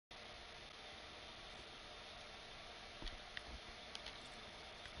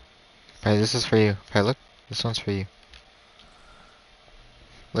Pi, this is for you. Pi, look. This one's for you.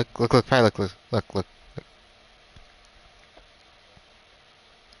 Look, Pi, look.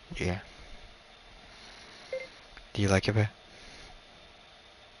 Yeah. Do you like it, Pi?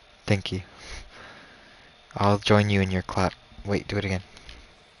 Thank you. I'll join you in your clap. Wait, do it again.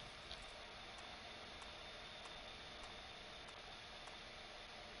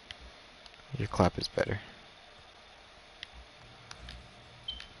 Your clap is better.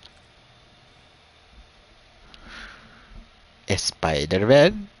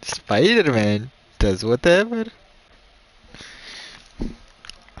 Spider-Man! Spider-Man! Does whatever!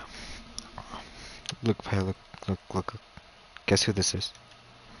 Look, Pi, look. Guess who this is?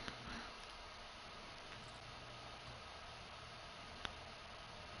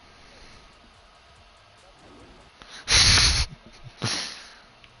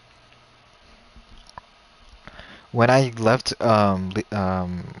 When I left, what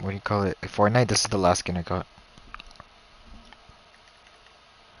do you call it? Fortnite, this is the last skin I got.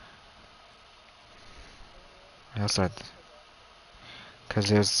 I also had, cause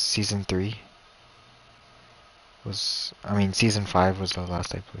it was season 3. Season 5 was the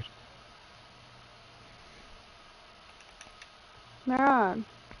last I played. Man.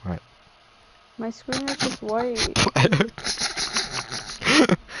 What? My screen is just white.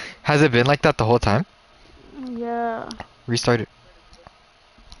 Has it been like that the whole time? Yeah. Restart it.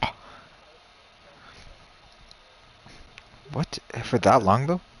 What? For that long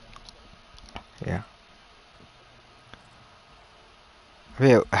though? Yeah.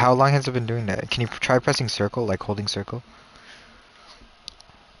 Wait, how long has it been doing that? Can you try pressing circle, like holding circle?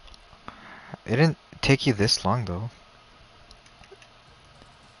 It didn't take you this long though.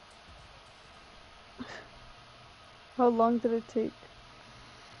 How long did it take?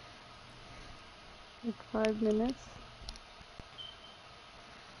 Like 5 minutes?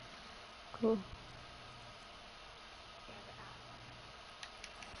 Cool.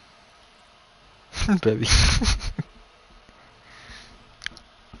 Baby.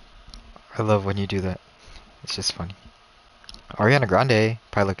 I love when you do that. It's just funny. Ariana Grande.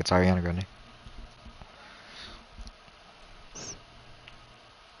 Probably look, it's Ariana Grande.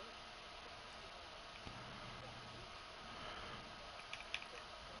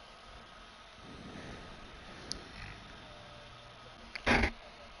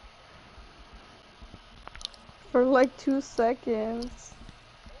 For like 2 seconds.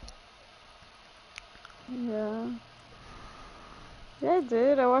 Yeah. Yeah, I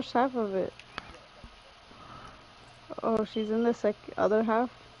did. I watched half of it. Oh, she's in the other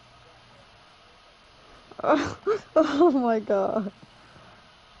half? Oh, oh my god.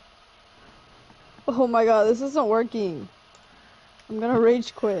 Oh my god, this isn't working. I'm gonna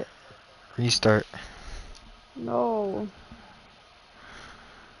rage quit. Restart. No.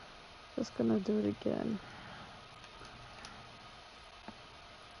 Just gonna do it again.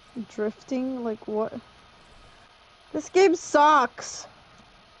 Drifting? Like what? This game sucks!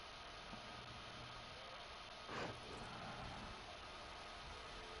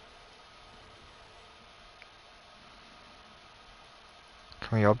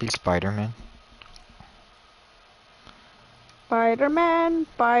 Can we all be Spider-Man? Spider-Man,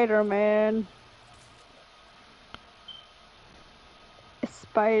 Spider-Man.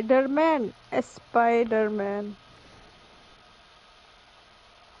 Spider-Man, Spider-Man.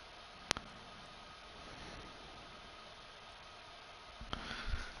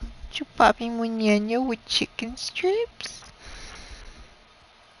 Chupapi muñeño with chicken strips?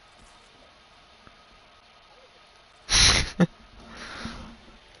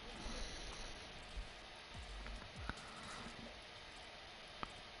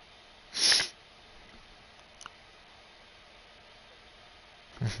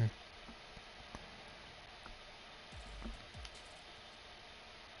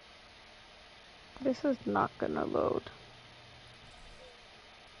 This is not gonna load.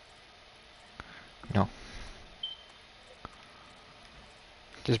 No.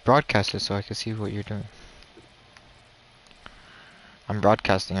 Just broadcast it so I can see what you're doing. I'm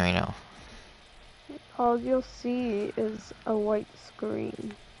broadcasting right now. All you'll see is a white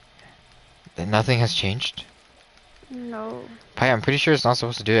screen. Nothing has changed? No. Pi, I'm pretty sure it's not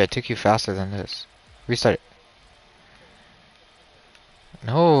supposed to do it. It took you faster than this. Restart it.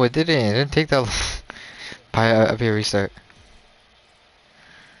 No, it didn't. It didn't take that long. Pi, up here, restart.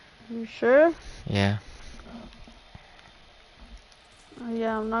 You sure? Yeah.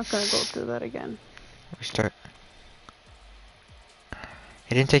 Yeah, I'm not gonna go through that again. Restart.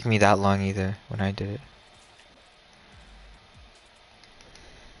 It didn't take me that long either when I did it.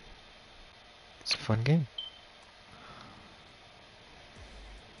 It's a fun game.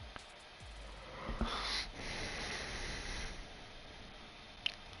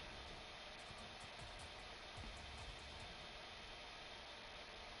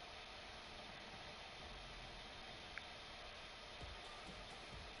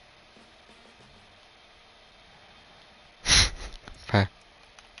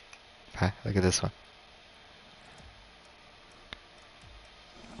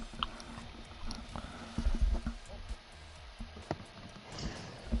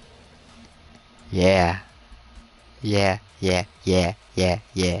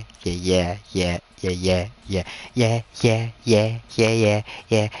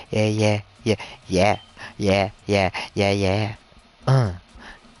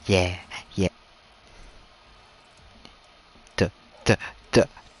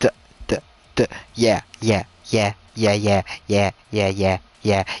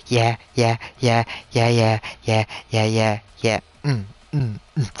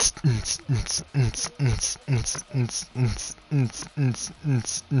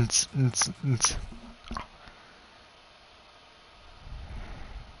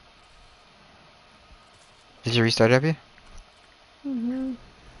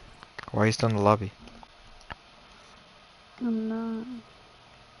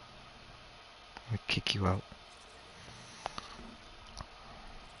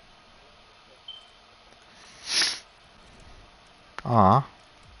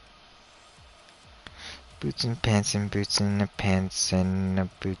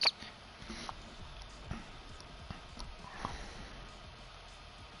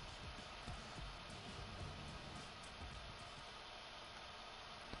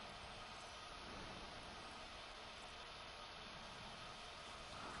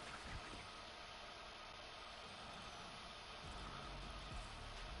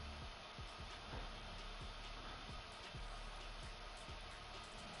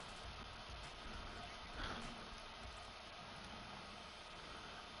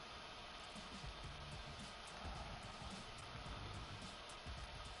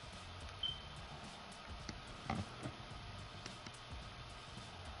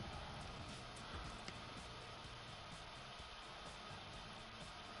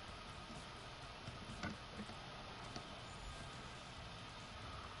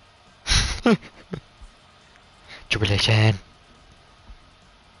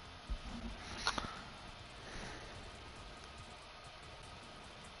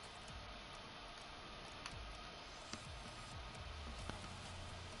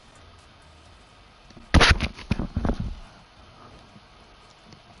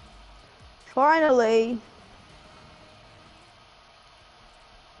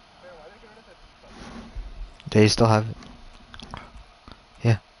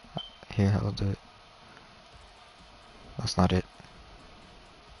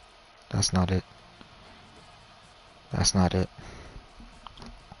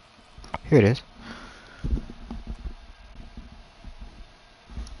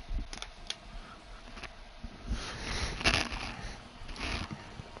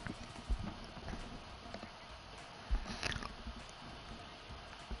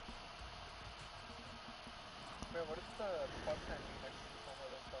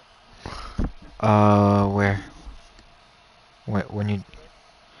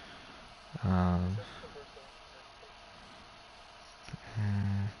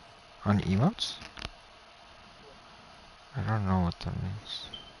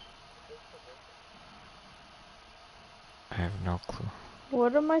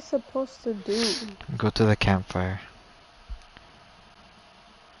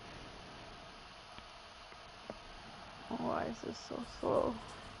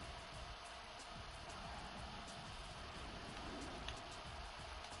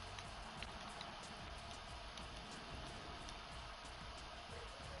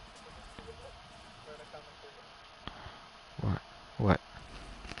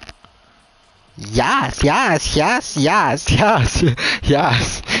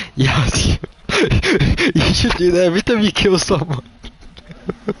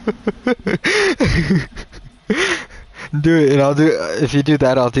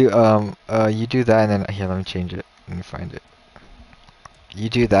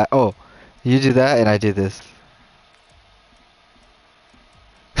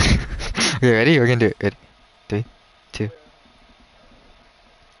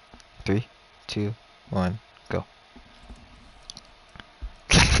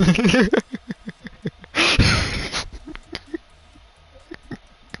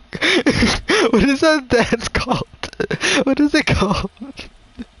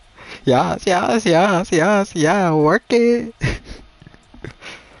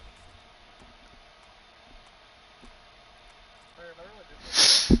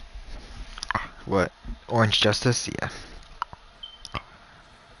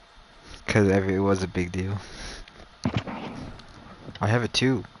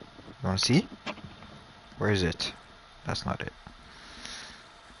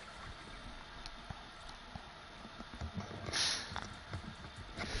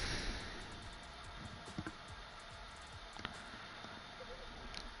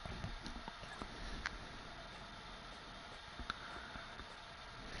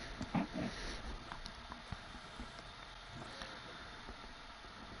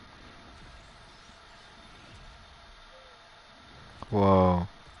 Whoa.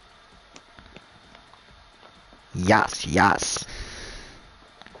 Yes, yes.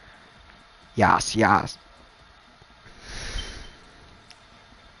 Yes, yes.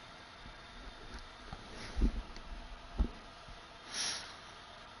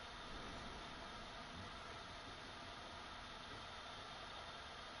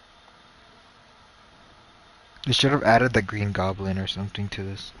 They should have added the Green Goblin or something to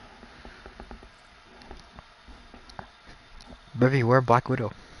this. Bevy, we're Black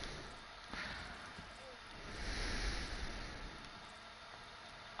Widow.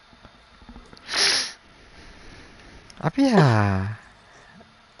 Apia!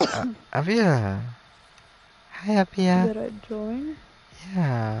 Apia! Hi, Apia. Did I join?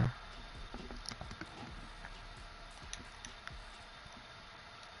 Yeah.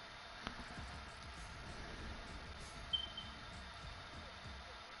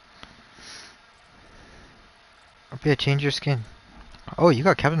 Apia, change your skin. Oh, you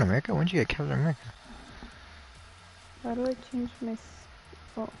got Captain America? When'd you get Captain America? How do I change my...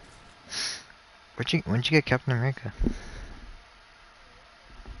 Oh, When'd you get Captain America?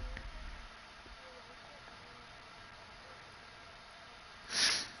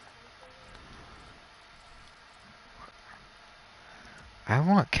 I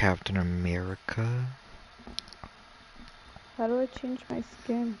want Captain America. how do I change my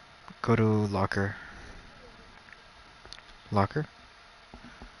skin? Go to locker. Locker?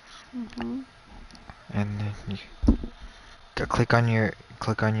 Mm-hmm. And then you click on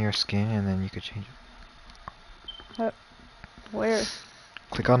your skin and then you could change it. Where?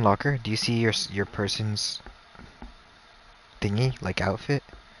 Click on locker. Do you see your person's thingy, like outfit?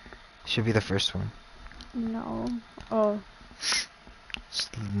 Should be the first one. No. Oh, It's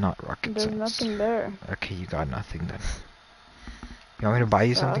not rocket there's science. nothing there. Okay, you got nothing then. You want me to buy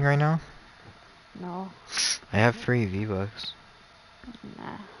you something Sucks. right now? No. I have free V-Bucks.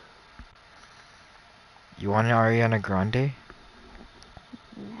 Nah. You want an Ariana Grande?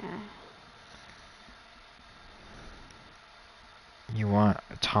 Nah. You want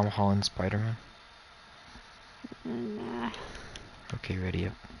a Tom Holland Spider-Man? Nah. Okay, ready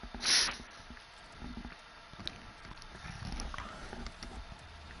up.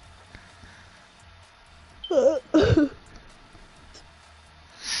 Up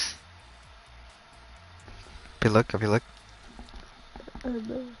you look, up you look. I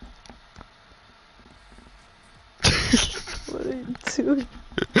know. What are you doing?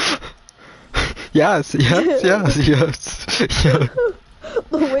 Yes, yes, yes, yes, yes.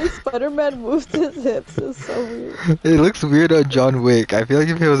 The way Spider-Man moved his hips is so weird. It looks weird on John Wick. I feel like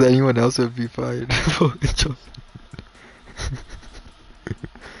if it was anyone else, it would be fine. John-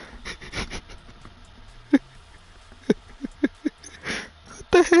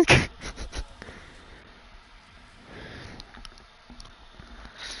 what the heck?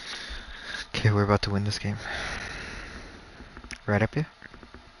 Okay, we're about to win this game. Right up here?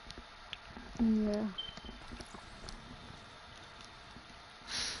 Yeah.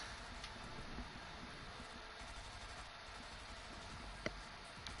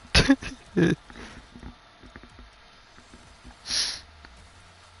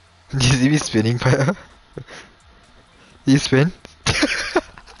 You see me spinning, Paya? You spin?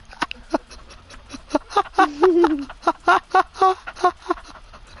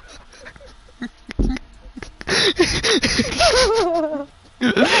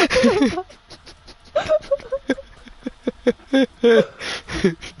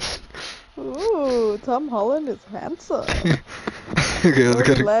 Ooh, Tom Holland is handsome. Okay, let's Where's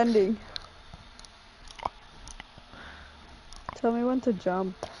go. he landing? Tell me when to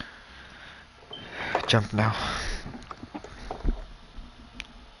jump. Jump now.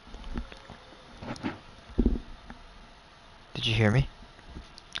 Did you hear me?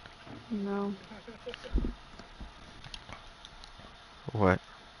 No. What?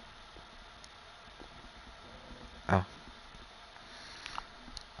 Oh.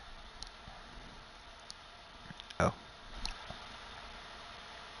 Oh.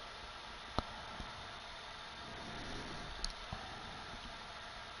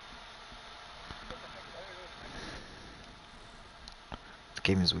 This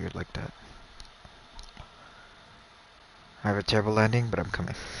game is weird like that. I have a terrible landing, but I'm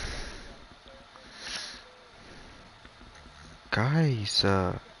coming. Guys,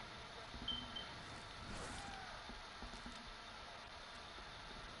 I'm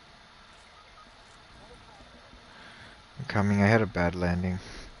coming. I had a bad landing.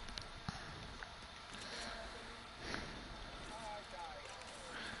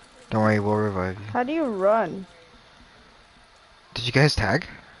 Don't worry, we'll revive you. How do you run? Did you guys tag?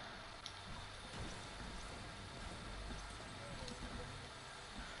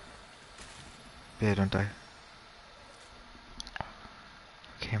 Yeah, don't die.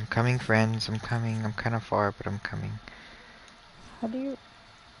 Okay, I'm coming, friends. I'm coming. I'm kind of far, but I'm coming. How do you...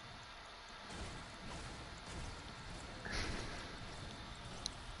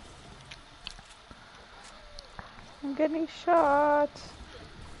 I'm getting shot.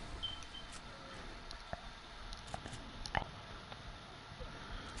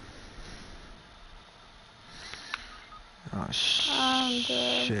 Oh, I'm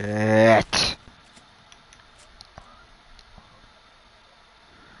dead. shit.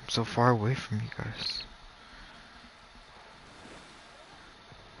 I'm so far away from you guys.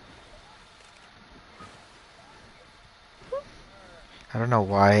 I don't know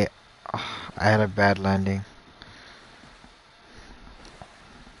why I had a bad landing.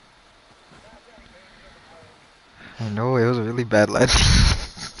 I know, it was a really bad landing.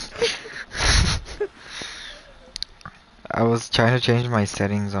 I was trying to change my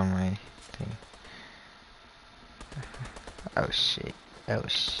settings on my thing. Oh shit. Oh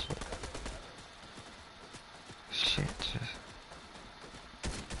shit. Shit.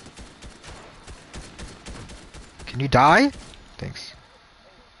 Can you die? Thanks.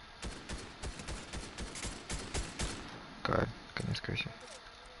 God, goodness gracious.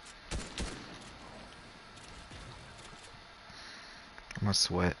 I'm gonna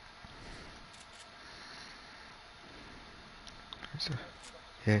sweat.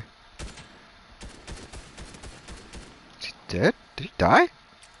 Yeah. Is he dead? Did he die?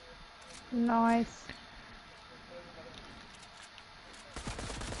 Nice.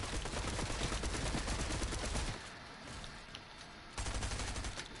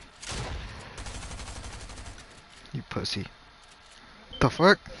 You pussy. The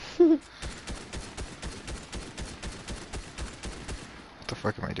fuck? What the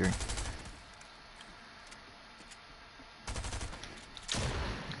fuck am I doing?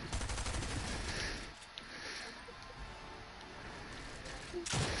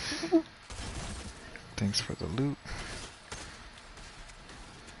 Thanks for the loot.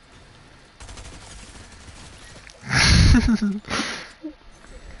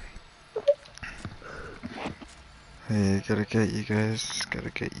 Hey, gotta get you guys. Gotta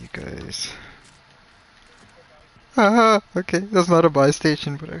get you guys. Ah, okay. That's not a buy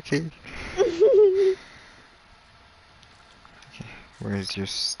station, but okay. Where's your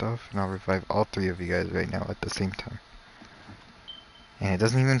stuff? And I'll revive all three of you guys right now at the same time. And it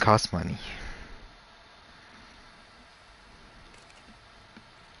doesn't even cost money.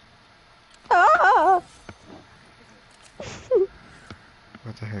 Ah!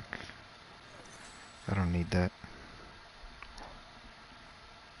 What the heck? I don't need that.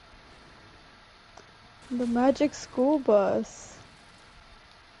 The magic school bus.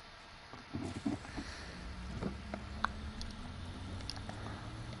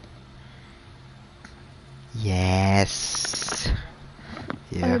 Yes.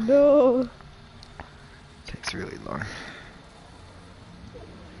 I Yeah. know. Takes really long.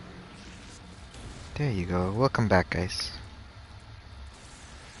 There you go. Welcome back, guys.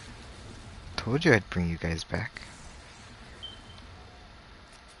 Told you I'd bring you guys back.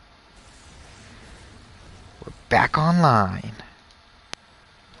 We're back online.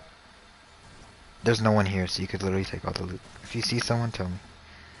 There's no one here, so you could literally take all the loot. If you see someone, tell me.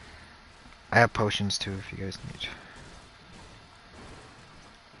 I have potions too, if you guys need.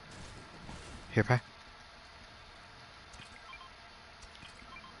 Here, Pi.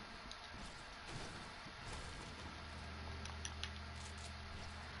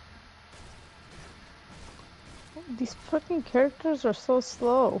 These fucking characters are so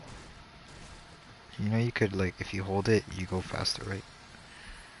slow. You know you could, like, if you hold it, you go faster, right?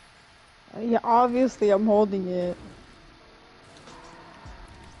 Yeah, obviously I'm holding it.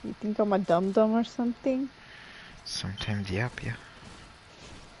 You think I'm a dum-dum or something? Sometimes, yep, yeah.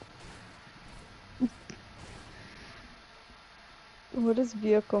 What is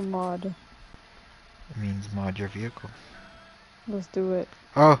vehicle mod? It means mod your vehicle. Let's do it.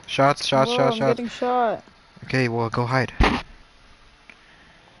 Oh, shots, shots, Whoa, shots, I'm shots. getting shot. Okay, well, go hide.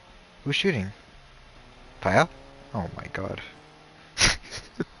 Who's shooting? Paya? Oh my god.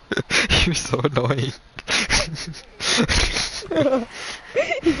 You're so annoying.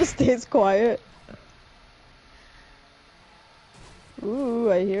 He just stays quiet.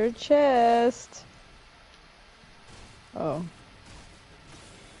 Ooh, I hear a chest. Oh.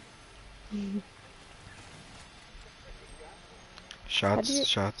 Shots,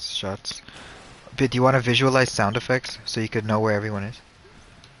 shots, shots. But do you want to visualize sound effects so you could know where everyone is?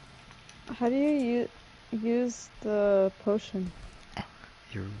 How do you use the potion?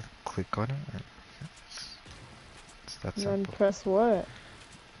 You click on it. It's that And then simple. press what?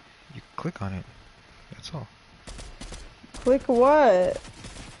 You click on it. That's all. Click what?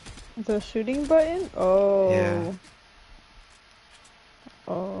 The shooting button? Yeah. Oh.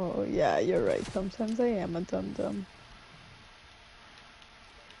 Oh, yeah, you're right. Sometimes I am a dum-dum.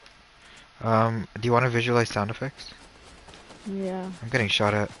 Do you want to visualize sound effects? Yeah. I'm getting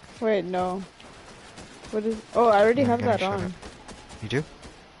shot at. Wait, no. What is... Oh, I already Yeah, I'm have getting that shot at. on. You do?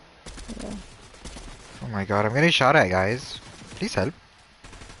 Yeah. Oh my god, I'm getting shot at, guys. Please help.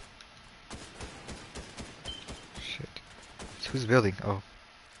 Shit. Who's building? Oh.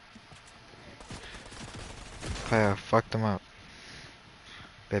 Yeah, fuck them up.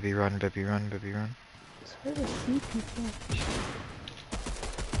 Baby run, baby run, baby run. It's hard to see people.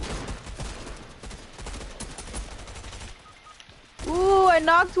 Ooh, I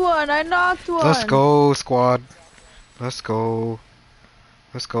knocked one! I knocked Let's one! go, squad. Let's go.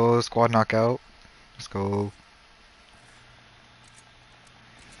 Let's go, squad knockout. Let's go.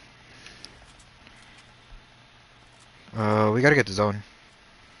 We gotta get the zone.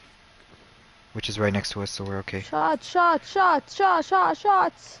 Which is right next to us, so we're okay. Shots, shots, shots, shots, shots,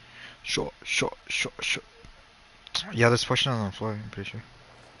 shots! Shot, shot, shot, shot. Yeah, there's pushing on the floor, I'm pretty sure.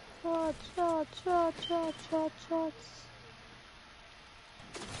 Shots, shots, shots, shots, shots, shots.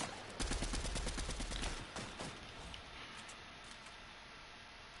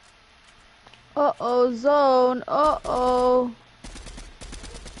 Uh-oh, zone. Uh-oh.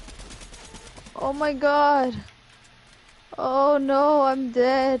 Oh my god. Oh no, I'm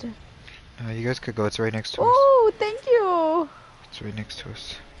dead. You guys could go, it's right next to us. Oh, thank you. It's right next to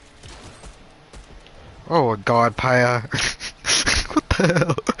us. Oh god, Paya. What the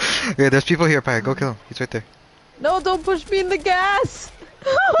hell? Yeah, there's people here, Paya. Go kill him. He's right there. No, don't push me in the gas.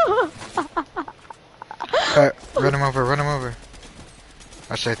 Paya, run him over, run him over.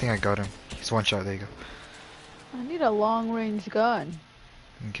 Actually, I think I got him. He's one shot, there you go. I need a long range gun.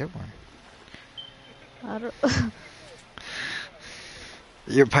 You can get one. I don't...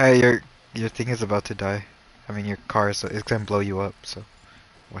 Your Paya, your thing is about to die. I mean, your car, so it's gonna blow you up, so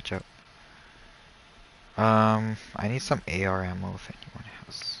watch out. I need some AR ammo if anyone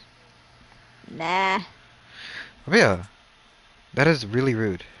has. Nah. Oh yeah, that is really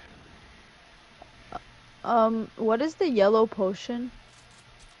rude. What is the yellow potion?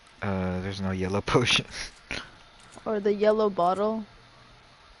 There's no yellow potion. Or the yellow bottle?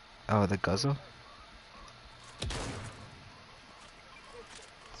 Oh, the guzzle?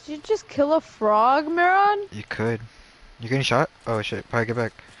 Did you just kill a frog, Miran? You could. You getting shot? Oh shit, Pie, get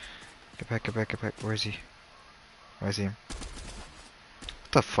back. Get back, get back, get back. Where is he? Where is he?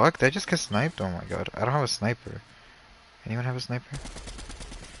 What the fuck? Did I just get sniped? Oh my god. I don't have a sniper. Anyone have a sniper?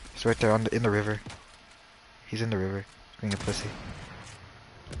 He's right there in the river. He's in the river. Being a pussy.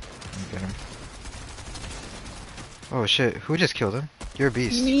 Let me get him. Oh shit, who just killed him? You're a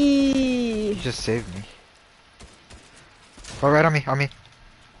beast. Me. You just saved me. Oh, right on me, on me.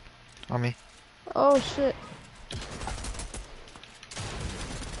 On me. Oh shit.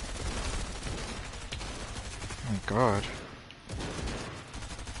 Oh my god.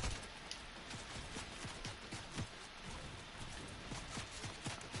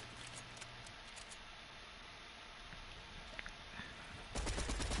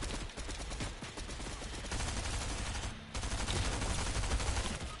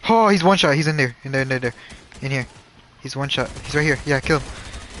 Oh, he's one shot. He's in there. In there, in there, there. In here. He's one shot. He's right here. Yeah, kill him.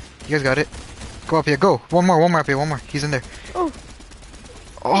 You guys got it. Go up here. Go. One more up here. One more. He's in there. Oh.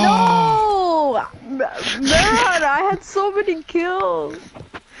 Oh. No! Man, I had so many kills.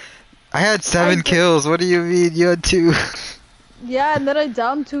 I had 7 kills. What do you mean? You had 2. Yeah, and then I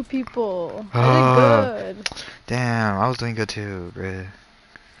downed 2 people. I Ah. did good. Damn, I was doing good too, bruh.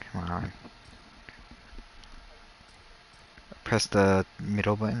 Come on. Press the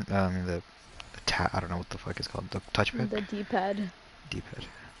middle button. The tab. I don't know what the fuck it's called. The touchpad. The D-pad. D-pad.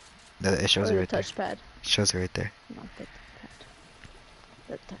 It shows Or it the right there. touchpad. It shows it right there. Not the D-pad.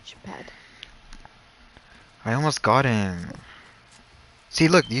 The touchpad. I almost got him. See,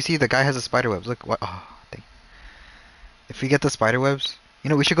 look. You see the guy has the spider webs. Look. What? Oh, dang. If we get the spider webs, you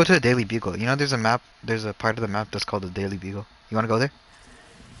know, we should go to the Daily Beagle. You know, there's a map. There's a part of the map that's called the Daily Beagle. You want to go there?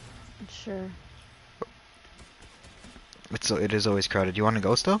 Sure. It is always crowded. You want to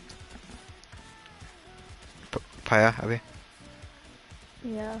go still? Paya, Abby?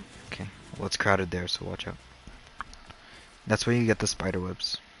 Yeah. Okay. Well, it's crowded there, so watch out. That's where you get the spider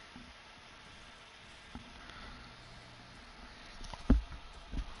webs.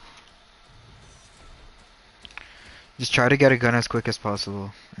 Just try to get a gun as quick as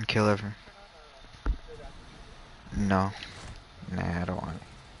possible and kill everyone. No. Nah, I don't want it.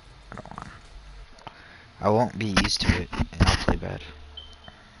 I don't want it. I won't be used to it, and I'll play bad.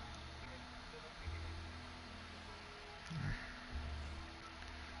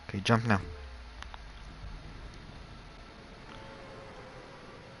 You jump now.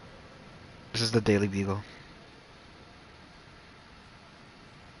 This is the Daily Beagle.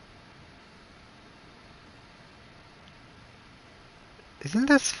 Isn't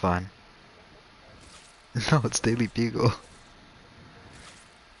this fun? No, it's Daily Beagle.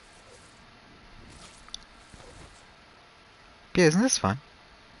 Yeah, isn't this fun?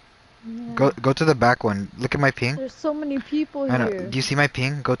 Yeah. Go to the back one. Look at my ping. There's so many people I know. here. Do you see my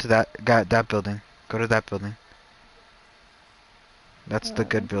ping? Go to that building. Go to that building. That's the I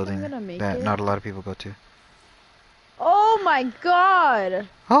good don't think I'm building gonna make that it. not a lot of people go to. Oh my god!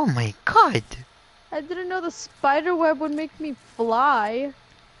 Oh my god! I didn't know the spider web would make me fly.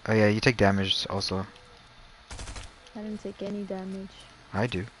 Oh yeah, you take damage also. I didn't take any damage. I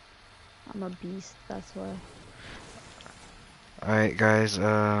do. I'm a beast, that's why. Alright guys,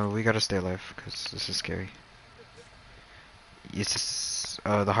 we gotta stay alive because this is scary. It's just,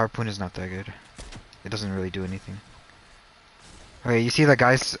 the harpoon is not that good. It doesn't really do anything. Okay, you see that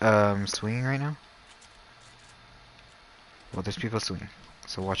guy's swinging right now? Well, there's people swinging,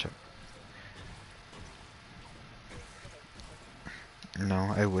 so watch out.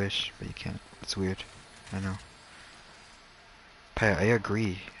 No, I wish, but you can't. It's weird. I know. Paya, I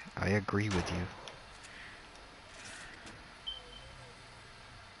agree. I agree with you.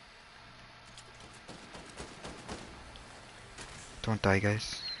 Don't die,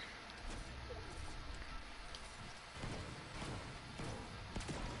 guys.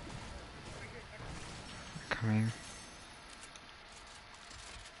 Coming.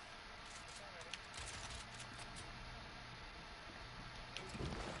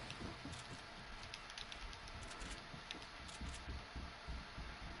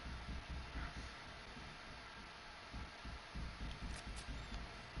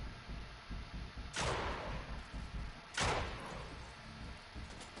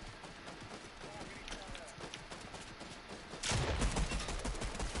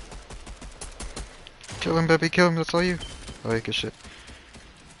 Kill him, baby, kill him, that's all you. Oh, good shit.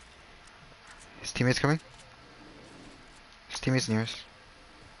 His teammate's coming? His teammate's near us.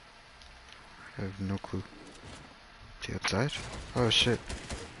 I have no clue. Is he outside? Oh shit.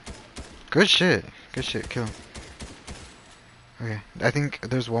 Good shit. Good shit, kill him. Okay, I think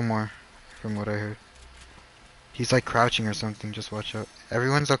there's one more from what I heard. He's like crouching or something, just watch out.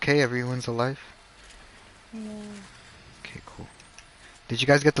 Everyone's okay? Everyone's alive? Yeah. Okay, cool. Did you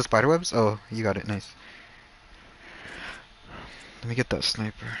guys get the spider webs? Oh, you got it, nice. Let me get that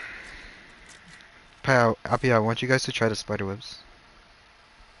sniper. Appy, I want you guys to try the spider webs.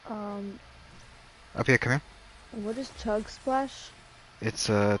 Appy, come here. What is Chug Splash? It's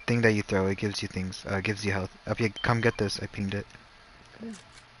a thing that you throw, it gives you things, gives you health. Appy, come get this, I pinged it. Okay.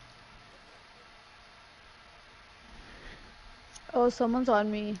 Oh, someone's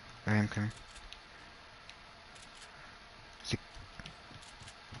on me. I am coming.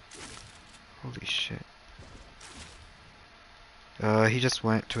 Holy shit. He just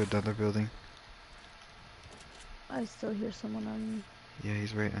went to another building. I still hear someone on me. Yeah,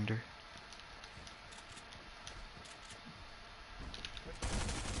 he's right under.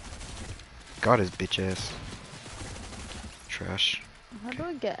 Got his bitch ass. Trash. How do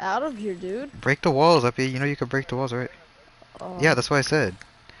I get out of here, dude? Break the walls, Appy. You know you can break the walls, right? Oh. Yeah, that's what I said.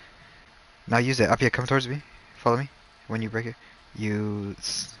 Now use it. Appy, come towards me. Follow me. When you break it, you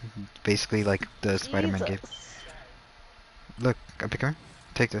basically like the Spider-Man game. Look, Appy, come here.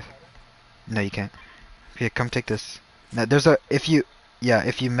 Take this. No, you can't. Here, come take this. Now, there's a if you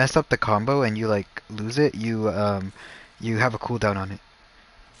mess up the combo and you like lose it, you have a cooldown on it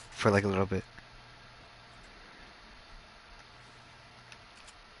for like a little bit.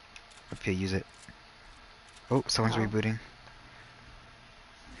 Up here, use it. Oh, someone's rebooting.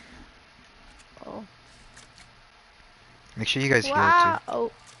 Oh. Make sure you guys heal too.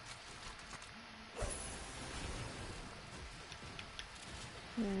 Oh.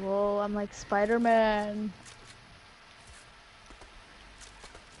 Whoa, I'm like Spider-Man.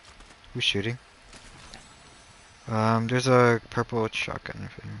 Who's shooting? There's a purple shotgun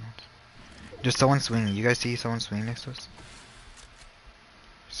if anyone wants. There's someone swinging. You guys see someone swinging next to us?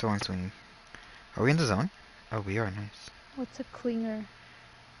 Someone swinging. Are we in the zone? Oh, we are. Nice. What's a clinger?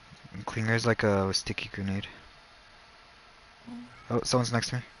 Clinger is like a sticky grenade. Oh, someone's next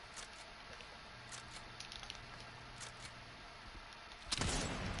to me.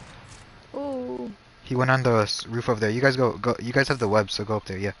 Ooh. He went on the roof over there. You guys go. You guys have the web, so go up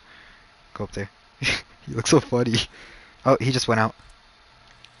there. Yeah, go up there. You look so funny. Oh, he just went out.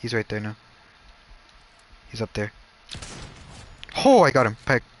 He's right there now. He's up there. Oh, I got him.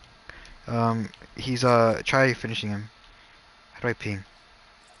 Peg. He's try finishing him. How do I ping?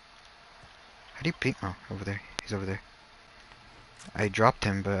 How do you ping? Oh, over there. He's over there. I dropped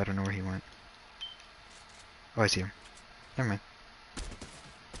him, but I don't know where he went. Oh, I see him. Never mind.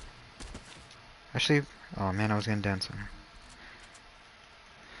 Actually, oh man, I was gonna dance on her.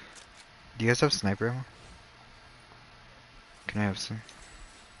 Do you guys have sniper ammo? Can I have some?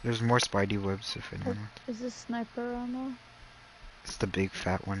 There's more Spidey webs if anyone wants. Is this sniper ammo? It's the big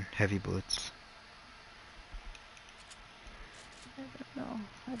fat one, heavy bullets. I don't know.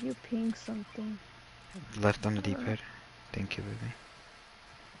 How do you ping something? Left on the D-pad. Thank you, baby.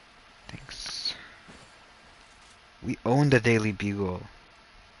 Thanks. We own the Daily Bugle.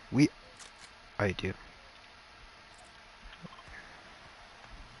 I do.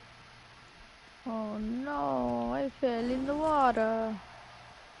 Oh no, I fell in the water.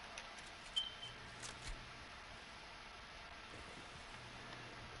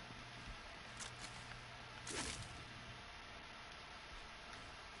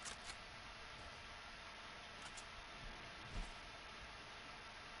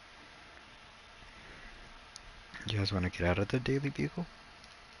 You guys want to get out of the Daily Bugle?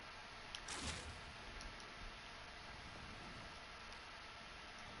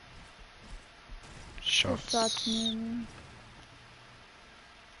 There's shots near Shots. me.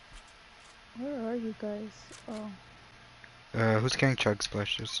 Where are you guys? Oh. Who's carrying chug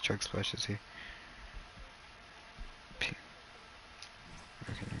splashes? Chug splashes here. Okay,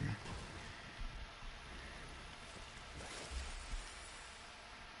 never mind.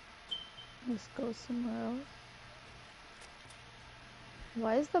 Let's go somewhere else.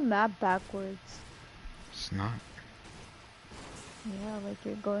 Why is the map backwards? It's not. Yeah, like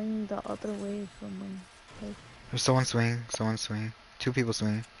you're going the other way from when, like, There's someone swinging. Someone swinging. Two people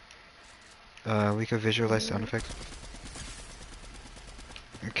swinging. We could visualize sound effects.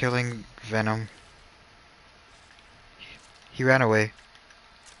 I'm killing Venom. He ran away.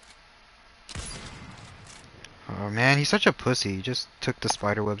 Oh man, he's such a pussy. He just took the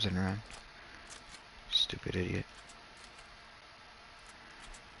spider webs and ran. Stupid idiot.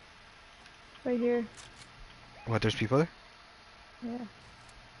 right here. What, there's people there? Yeah.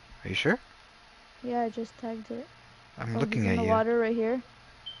 Are you sure? Yeah, I just tagged it. I'm Oh, he's looking in at the you. water right here.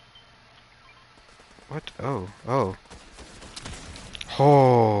 What? Oh. Oh.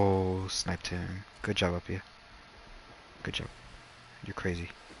 Oh, sniped him. Good job, up here. Good job. You're crazy.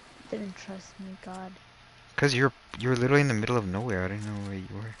 Didn't trust me, God. Cause you're literally in the middle of nowhere. I didn't know where you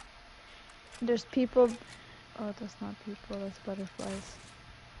were. There's people. Oh, that's not people, that's butterflies.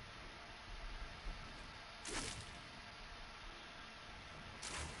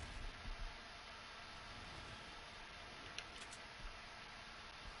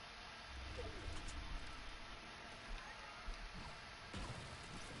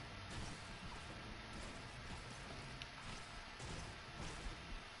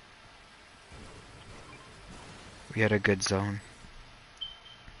 We had a good zone.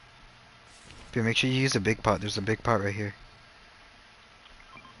 But make sure you use a big pot. There's a big pot right here.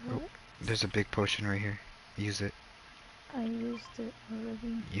 Oh, What? there's a big potion right here. Use it. I used it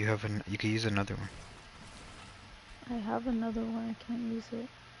already. You can use another one. I have another one, I can't use it.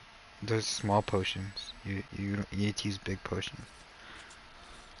 There's small potions. You need to use big potions.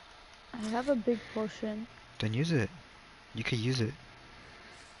 I have a big potion. Then use it. You can use it.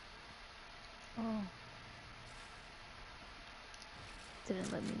 Oh.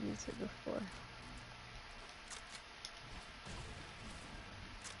 Didn't let me use it before.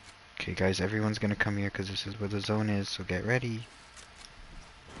 Okay, guys, everyone's gonna come here because this is where the zone is. So get ready.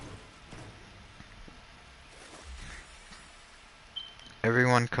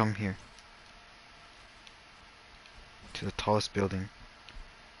 Everyone, come here to the tallest building.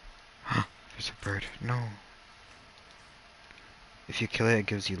 There's a bird. No. If you kill it, it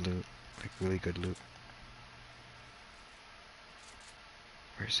gives you loot. Like really good loot.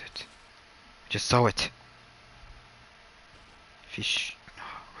 Where is it? I just saw it. Fish.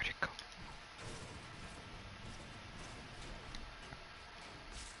 Oh, where'd it go?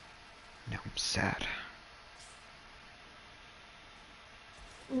 Now I'm sad.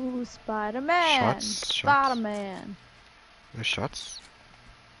 Ooh, Spider-Man! Shots? Spider-Man! There's shots?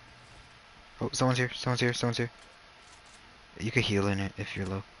 Oh, someone's here. Someone's here. Someone's here. You could heal in it if you're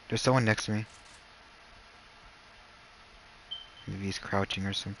low. There's someone next to me. Maybe he's crouching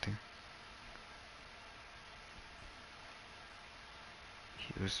or something.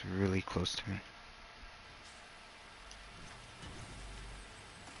 He was really close to me.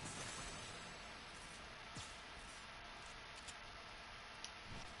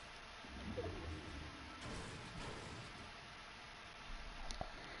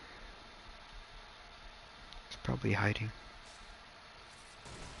 He's probably hiding.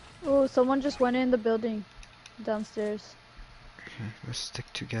 Oh, someone just went in the building downstairs. Okay, let's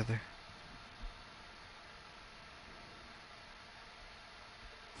stick together.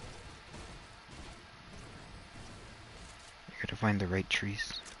 You gotta find the right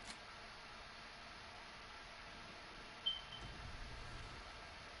trees.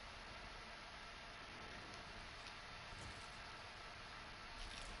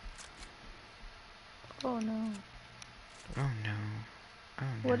 Oh no. Oh no. Oh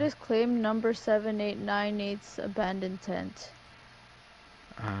no. What is claim number 7898's abandoned tent?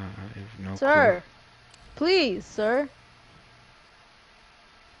 I have no clue. Sir! Please, sir!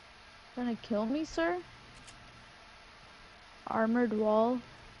 Trying to kill me, sir? Armored wall?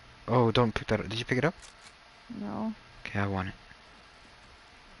 Oh, don't pick that up. Did you pick it up? No. Okay, I want it.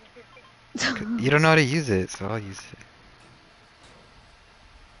 You don't know how to use it, so I'll use it.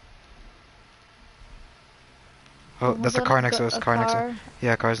 Oh, Someone's that's a on car next to us. a Car next to us. car.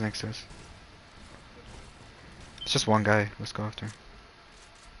 Yeah, car's next to us. It's just one guy. Let's go after him.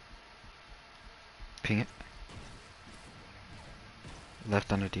 Ping it.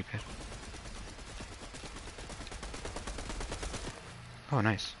 Left on the D-pad. Oh,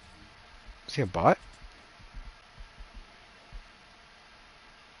 nice. Is he a bot?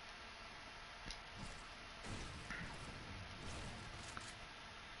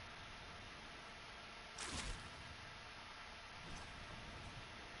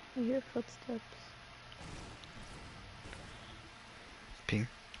 I hear footsteps. Ping.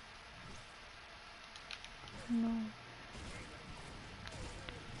 No.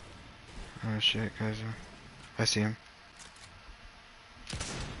 Oh shit, guys. I see him.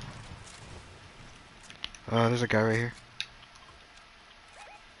 There's a guy right here.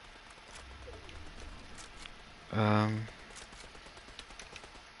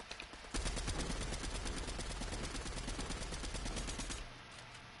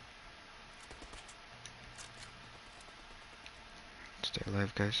 Stay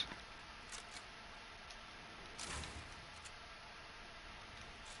alive, guys.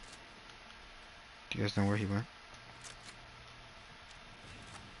 Do you guys know where he went?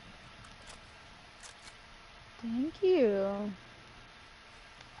 Thank you.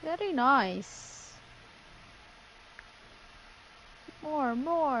 Very nice. More,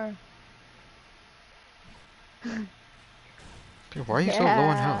 more. Dude, why are you so low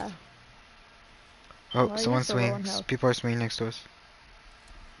on Yeah. health? Oh, Why are you someone's so low on swinging. health? People are swinging next to us.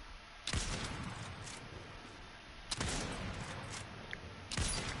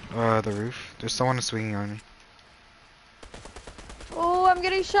 The roof. There's someone swinging on me. Oh, I'm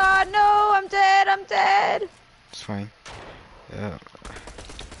getting shot. No, I'm dead. I'm dead. It's fine. Yeah.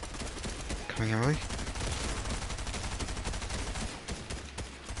 Coming, Emily.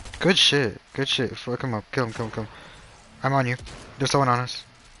 Good shit. Good shit. Fuck him up. Kill him. Kill him. Kill him. I'm on you. There's someone on us.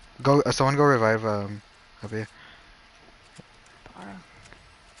 Go. Someone go revive. Up here.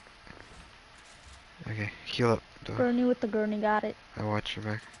 Okay. Heal up. Though. Gurney with the gurney. Got it. I watch your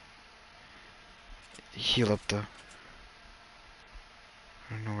back. Heal up though.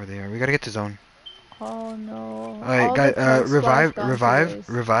 I don't know where they are. We gotta get to zone. Oh no. Alright, All guys. the cards Revive. splashed onto Revive. this.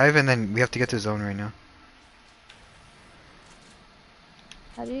 Revive, and then we have to get to zone right now.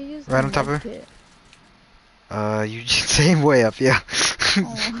 How do you use Right the on top of med her. kit? You same way up. Yeah.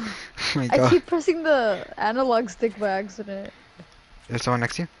 Oh. Oh my I god. keep pressing the analog stick by accident. There's someone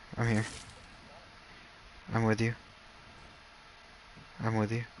next to you? I'm here. I'm with you. I'm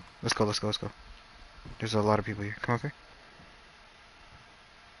with you. Let's go, let's go, let's go. There's a lot of people here. Come up here.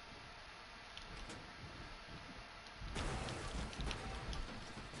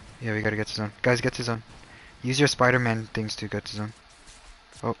 Yeah, we gotta get to zone. Guys, get to zone. Use your Spider-Man things to get to zone.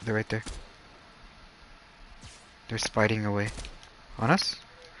 Oh, they're right there. They're spiting away. On us?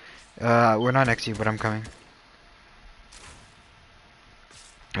 We're not next to you, but I'm coming.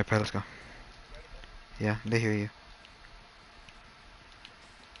 Alright, let's go. Yeah, they hear you.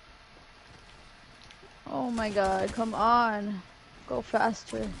 Oh my god, come on. Go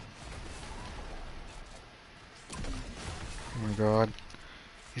faster. Oh my god.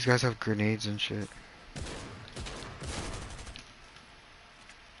 These guys have grenades and shit.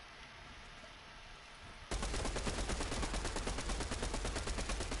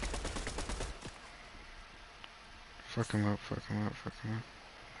 Fuck him up, fuck him up, fuck him up.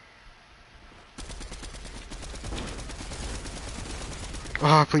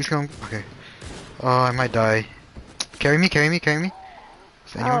 Oh, please come. Okay. Oh, I might die. Carry me, carry me, carry me.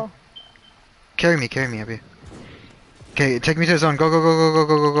 Is anyone? Oh, Carry me, Abby. Okay, take me to the zone. Go, go, go, go, go,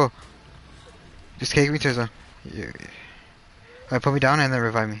 go, go, go. Just take me to the zone. Yeah. Alright, put me down and then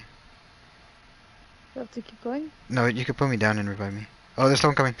revive me. you have to keep going? No, you can put me down and revive me. Oh, there's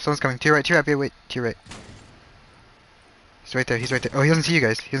someone coming. Someone's coming. To your right, to your right, wait, to your right. He's right there, he's right there. Oh, he doesn't see you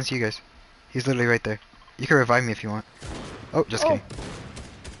guys. He doesn't see you guys. He's literally right there. You can revive me if you want. Oh, just Oh, kidding.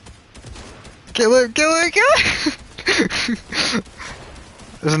 Kill him, kill him, kill him!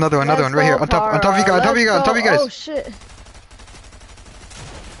 There's another one let's right here. go, On top of you guys, on top of you guys, on top of you Oh guys. shit.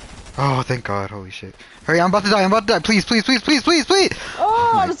 Oh, thank God, holy shit. Hurry, I'm about to die, I'm about to die. Please, please, please, please, please, please!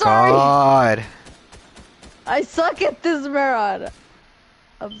 Oh, My I'm sorry. God. I suck at this, Maron.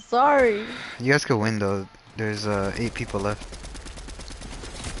 I'm sorry. You guys could win though. There's 8 people left.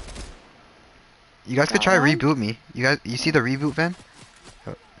 You guys could try to Gone? reboot me. You see the reboot van?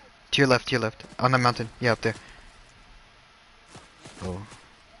 Oh, to your left. On the mountain. Yeah, up there. Oh.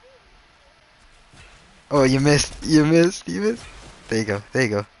 Oh, you missed. You missed. You missed. There you go. There you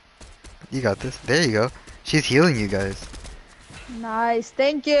go. You got this. There you go. She's healing you guys. Nice,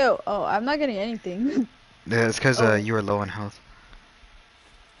 thank you. Oh, I'm not getting anything. Yeah, it's because Oh. you were low on health.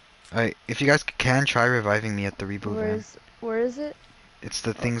 Alright, if you guys can try reviving me at the reboot van. Where is it? It's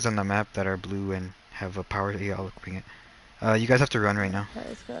the things on the map that are blue and have a power. Yeah, I'll bring it. You guys have to run right now.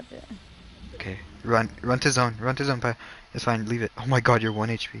 Guys, got it. Okay. Run to zone. Run to zone, Pi. It's fine, leave it. Oh my God, you're 1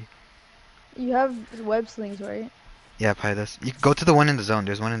 HP. You have web slings, right? Yeah, Pi, you go to the one in the zone.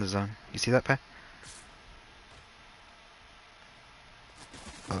 There's one in the zone. You see that, Pi?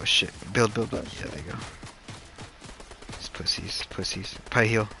 Oh shit. Build. Oh, Yeah, shit. there you go. These pussies. Pi,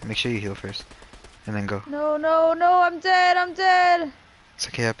 heal. Make sure you heal first. And then go. No, I'm dead, I'm dead. It's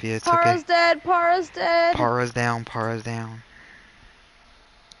okay, Happy. It's Para's okay. dead, Para's dead. Para's down.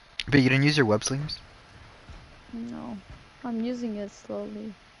 But you didn't use your web slings? No, I'm using it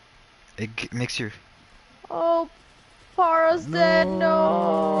slowly. It makes your... Oh, Para's dead,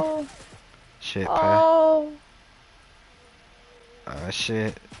 no. Shit, Pi. Oh,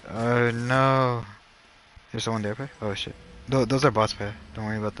 Shit. Oh, no. There's someone there, Pi? Oh, shit. Those are bots, Pi. Don't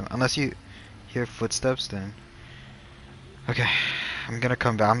worry about them. Unless you hear footsteps, then... Okay. I'm gonna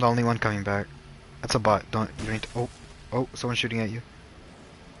come back. I'm the only one coming back. That's a bot. You don't need to... Oh, someone's shooting at you.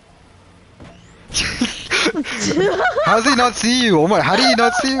 How does he not see you? Oh my, how do you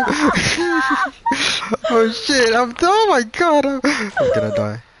not see you? Oh shit, oh my God. I'm gonna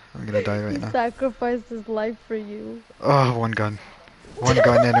die. I'm gonna die right he now. sacrificed his life for you. Oh, one gun. One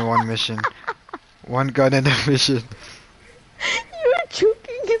gun and one mission. One gun and a mission. You were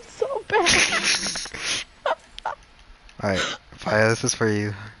choking him so bad. Alright, Fire, this is for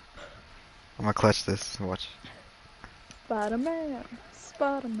you. I'm gonna clutch this. Watch. Spider-Man.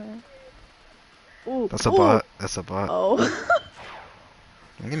 Ooh, That's a ooh. bot. That's a bot. Oh.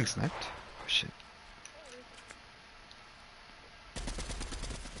 I'm getting sniped. Oh shit.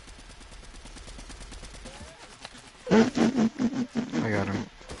 I got him.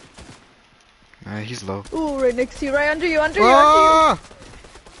 He's low. Ooh, right next to you, right under you, Ah!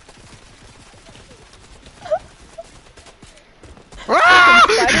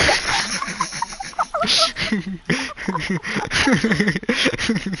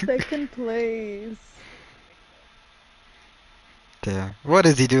 Second place. Damn. What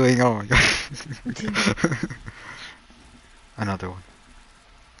is he doing? Oh my God. Another one.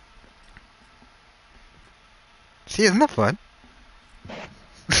 See, isn't that fun?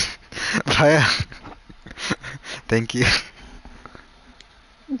 Fire. Thank you.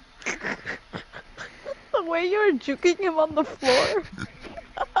 The way you're juking him on the floor.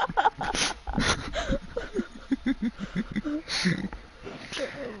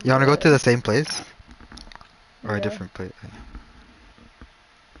 You wanna go to the same place? Or a Yeah. different place?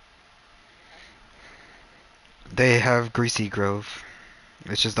 They have Greasy Grove.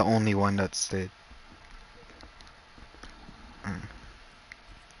 It's just the only one that stayed.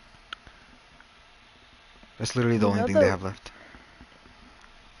 That's literally the You only know thing the- they have left.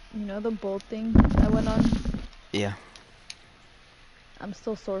 You know the bolt thing I went on? Yeah. I'm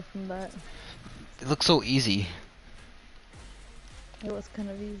still sore from that. It looks so easy. It was kind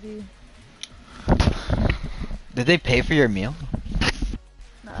of easy. Did they pay for your meal?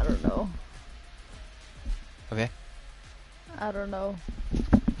 I don't know. Okay. I don't know.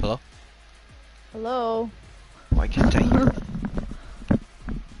 Hello? Hello? Why can't I hear?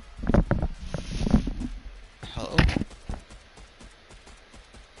 Hello?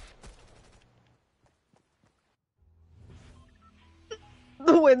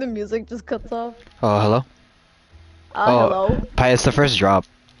 The way the music just cuts off. Oh, hello? Hello? Pi, it's the first drop.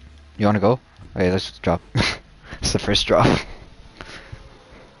 You wanna go? Okay, let's just drop. It's the first drop.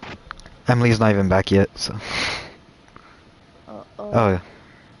 Emily's not even back yet, so. Uh-oh. Oh, yeah.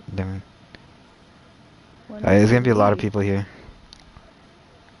 Damn. When There's is gonna be a lot of he? people here.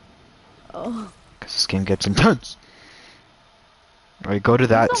 Oh. Cause this game gets intense. Alright, go to These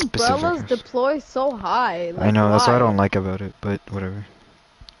that specific umbrellas house. deploy so high. I Like, know, that's what I don't why? like about it, but whatever.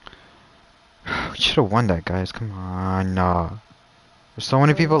 We should have won that, guys. Come on. There's so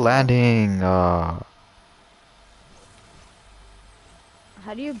many There you people go. landing. How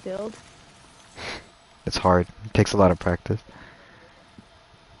do you build? It's hard. It takes a lot of practice.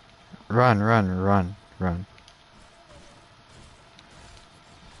 Run, run, run, run.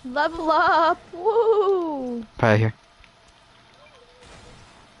 Level up! Woo! Pie here.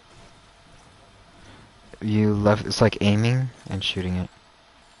 You left. It's like aiming and shooting it.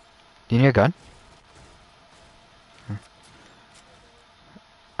 Do you need a gun?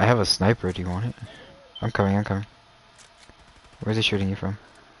 I have a sniper. Do you want it? I'm coming. I'm coming. Where's he shooting you from?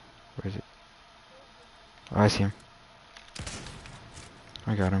 Where is it? Oh, I see him.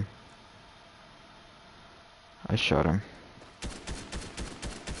 I got him. I shot him.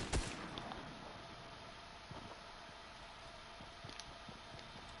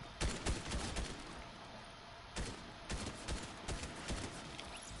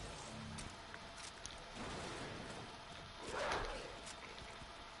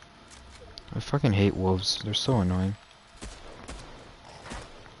 I fucking hate wolves. They're so annoying.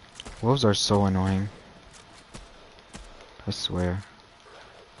 Wolves are so annoying. I swear.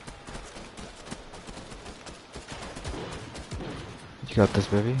 You got this,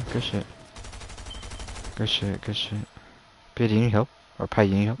 baby. Good shit. Good shit, good shit. Pia, do you need help? Or Pi,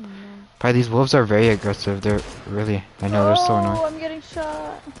 you need help? No. Pi, these wolves are very aggressive. They're really... I know, they're so annoying. Oh, I'm getting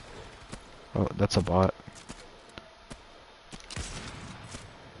shot. Oh, that's a bot.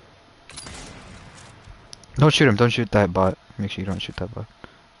 Don't shoot him. Don't shoot that bot. Make sure you don't shoot that bot.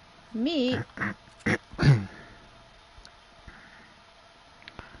 Me?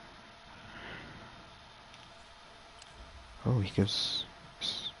 Oh, he gives...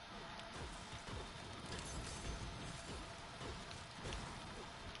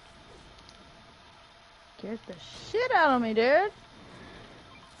 Scared the shit out of me, dude.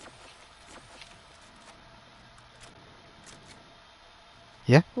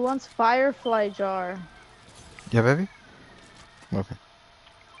 Yeah? Who wants Firefly jar? Yeah, baby? Okay.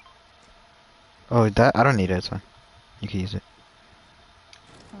 Oh, that... I don't need it. It's fine. You can use it.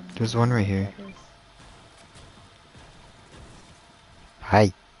 I don't There's know one what right here. that is.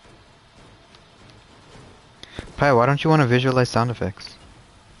 Hi. Pi, why don't you want to visualize sound effects?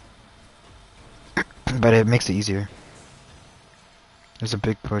 But it makes it easier. There's a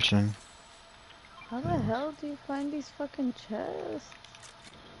big portion. How the hell do you find these fucking chests?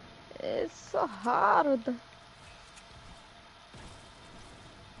 It's so hard.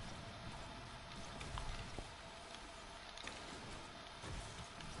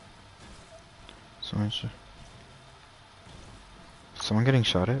 Someone getting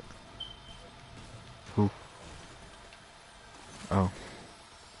shot at? Who? Oh.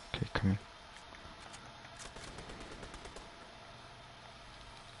 Okay, come here.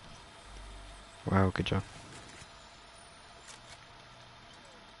 Wow, good job.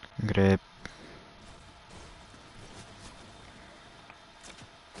 Grip.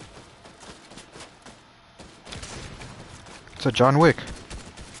 It's a John Wick.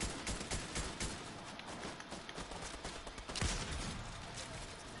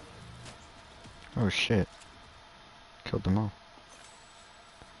 Oh shit. Killed them all.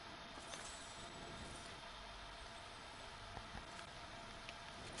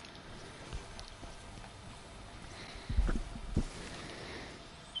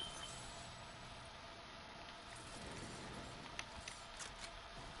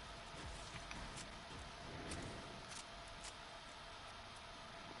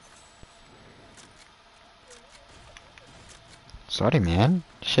 Sorry, man.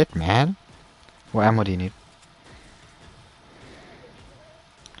 Shit, man. What ammo do you need?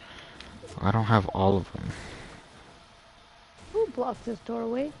 I don't have all of them. Who blocked this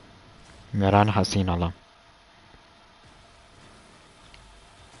doorway? Miran Hasin Allah.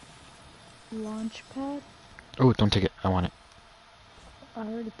 Launch pad? Oh, don't take it. I want it. I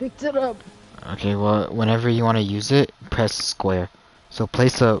already picked it up. Okay, well, whenever you want to use it, press square. So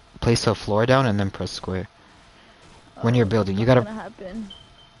place a floor down and then press square. When you're building, you What's gotta... gonna happen?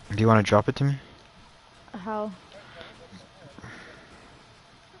 Do you want to drop it to me? How?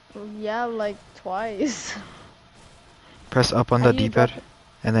 Well, yeah, like twice. Press up on How the do you drop D-pad, it?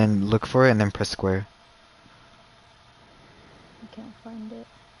 and then look for it, and then press square. I can't find it.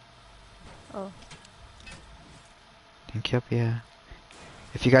 Oh. Thank you, yeah.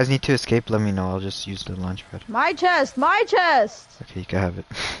 If you guys need to escape, let me know. I'll just use the launch pad. My chest! My chest! Okay, you can have it.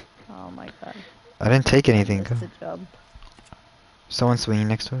 Oh my god. I didn't take anything. I missed the jump. Someone swinging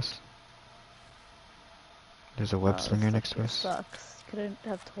next to us. There's a web Oh, slinger this next to actually us. sucks. couldn't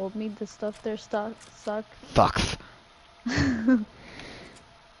have told me the stuff there suck. Sucks.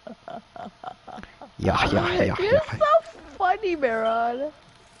 Yeah, yeah, yeah, You're yeah. so funny, Meron.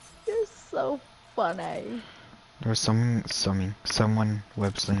 You're so funny. There's someone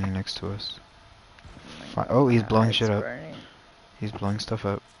web slinging next to us. Oh, he's blowing shit It's up. burning. He's blowing stuff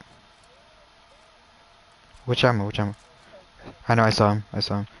up. Which ammo? Which ammo? I know, I saw him. I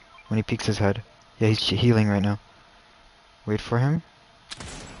saw him. When he peeks his head. Yeah, he's healing right now. Wait for him.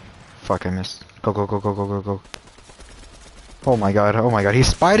 Fuck, I missed. Go, go, go, go, go, go, go. Oh my god, he's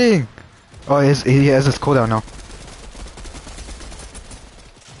spiting! Oh, he has his cooldown now.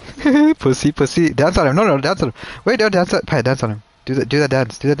 Pussy, pussy. Dance on him. No, no, dance on him. Wait, no, dance on dance on him. Do that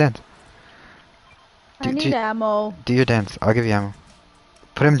dance. Do that dance. I need ammo. Do your dance. I'll give you ammo.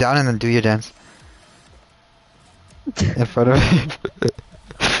 Put him down and then do your dance. In front of him.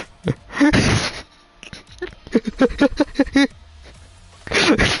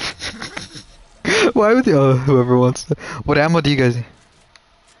 Why would you? Oh, whoever wants to. What ammo do you guys need?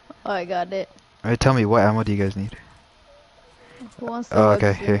 Oh, I got it. Alright, tell me, what ammo do you guys need? Who wants the Oh, web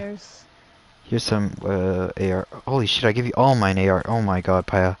okay, here. slingers? Here's some AR. Holy shit, I give you all mine AR. Oh my god,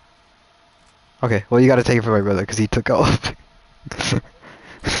 Paya. Okay, well you gotta take it from my brother because he took off.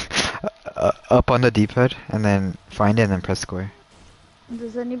 Up on the D-pad and then find it and then press square.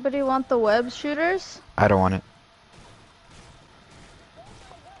 Does anybody want the web shooters? I don't want it.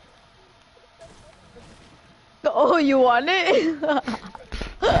 Oh, you want it?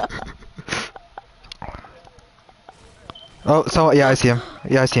 Oh, so yeah, I see him.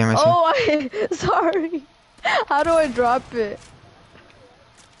 Yeah, I see him. I see him. Oh, sorry. How do I drop it?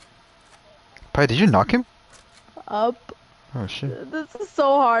 Paya, did you knock him? Up. Oh shit. This is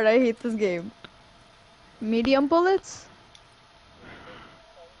so hard. I hate this game. Medium bullets?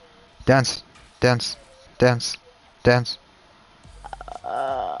 Dance, dance, dance, dance.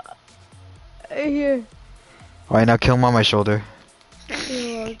 Here. Alright, now kill him on my shoulder.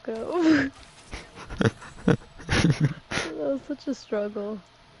 You're welcome. That was such a struggle.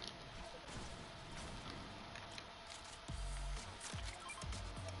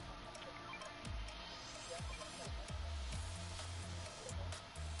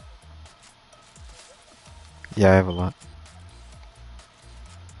 Yeah, I have a lot.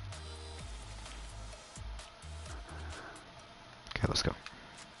 Okay, let's go.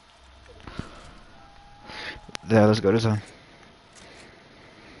 Yeah, let's go to zone.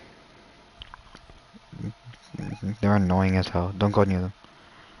 They're annoying as hell. Don't go near them.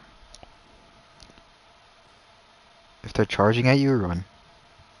 If they're charging at you, run.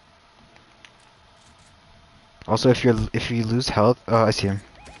 Also, if you lose health, oh, I see him.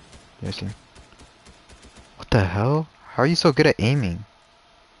 Yeah, I see him. What the hell? How are you so good at aiming?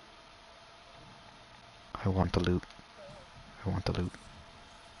 I want the loot. I want the loot.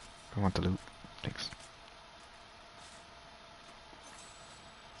 I want the loot. Thanks.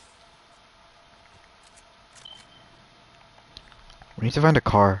 We need to find a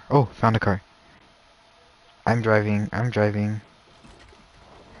car. Oh, found a car. I'm driving. I'm driving.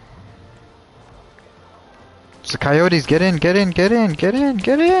 It's the coyotes. Get in, get in, get in, get in,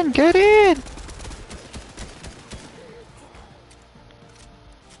 get in, get in!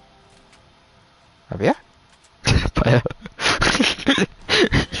 Había? Paya.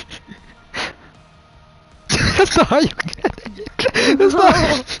 That's not how you get it. That's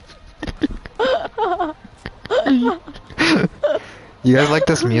not. You guys like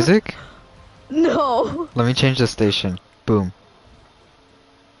this music? No. Let me change the station. Boom.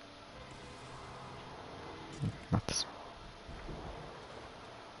 Not this.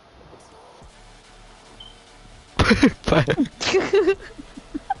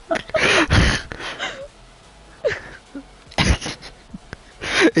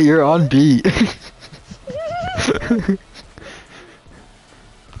 You're on beat.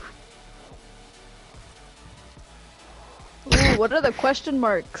 Ooh, what are the question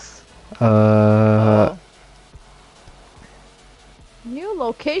marks? New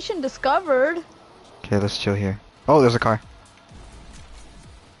location discovered. Okay, let's chill here. Oh, there's a car.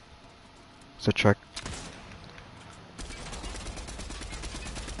 It's a truck.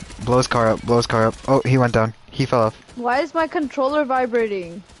 Blow his car up, blow his car up. Oh, he went down. He fell off. Why is my controller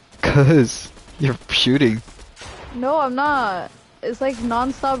vibrating? Cause you're shooting. No, I'm not. It's like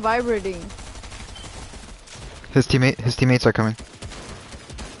non-stop vibrating. His teammates are coming.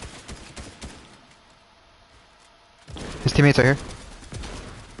 His teammates are here.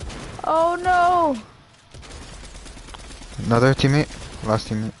 Oh no! Another teammate. Last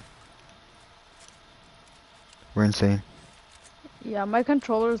teammate. We're insane. Yeah, my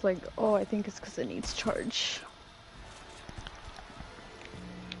controller's like, oh, I think it's because it needs charge.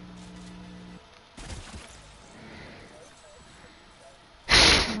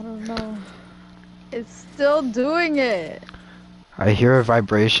 don't know. It's still doing it. I hear a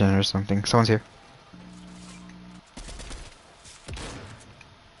vibration or something. Someone's here.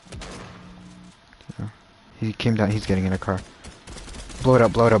 Yeah. He came down. He's getting in a car. Blow it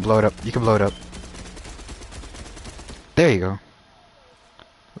up, blow it up, blow it up. You can blow it up. There you go.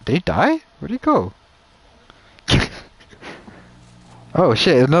 Did he die? Where'd he go? Oh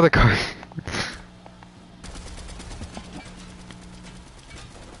shit, another car.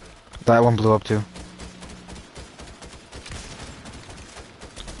 That one blew up too.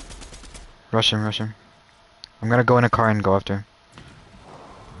 Rush him, rush him. I'm gonna go in a car and go after him.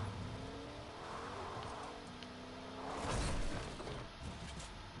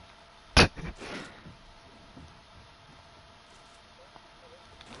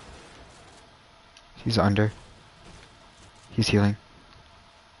 He's under. He's healing.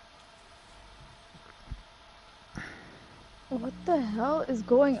 What the hell is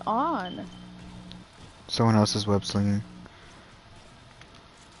going on? Someone else is web slinging.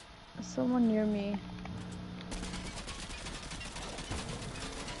 Someone near me.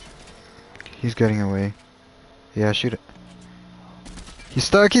 He's getting away. Yeah, shoot it. He's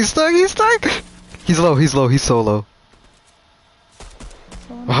stuck, he's stuck, he's stuck! He's low, he's low, he's so low.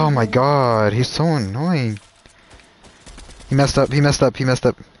 Oh my god, he's so annoying. He messed up, he messed up, he messed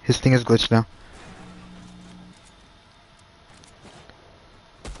up. His thing is glitched now.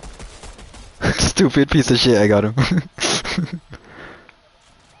 Stupid piece of shit, I got him.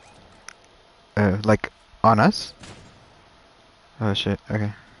 Like, on us? Oh shit,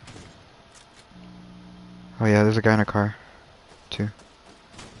 okay. Oh yeah, there's a guy in a car, too.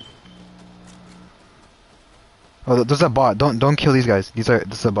 Oh, there's a bot. Don't kill these guys. This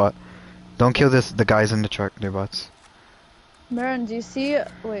is a bot. Don't kill the guys in the truck. They're bots. Marin, do you see?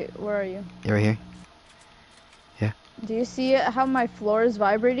 Wait, where are you? You're right here. Yeah. Do you see how my floor is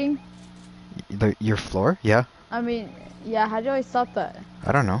vibrating? Your floor? Yeah. I mean, yeah. How do I stop that?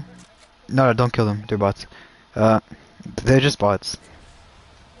 I don't know. No, don't kill them. They're bots. They're just bots.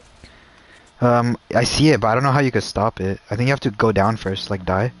 I see it, but I don't know how you could stop it. I think you have to go down first, like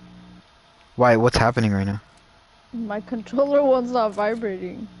die. Why? What's happening right now? My controller one's not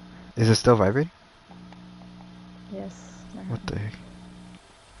vibrating. Is it still vibrating? Yes. What the heck?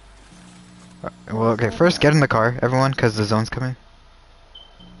 Well, okay, first get in the car, everyone, because the zone's coming.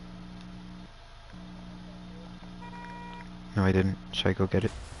 No, I didn't. Should I go get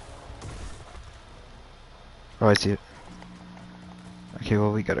it? Oh, I see it. Okay,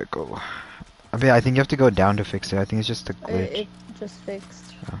 well, we gotta go. I mean, I think you have to go down to fix it. I think it's just a glitch. It just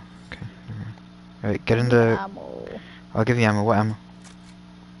fixed. Oh, okay. Alright, get in the... Ammo. I'll give you ammo. What ammo?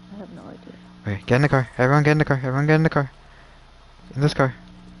 I have no idea. Okay, get in the car. Everyone get in the car. Everyone get in the car. In this car.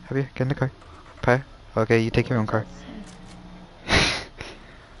 Javier, get in the car. Pie. Okay, you take your own car.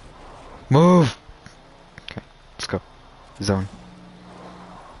 Move! Okay, let's go. Zone.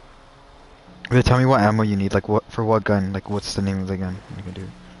 Okay, tell me what ammo you need. Like, what for what gun? Like, what's the name of the gun? You can do.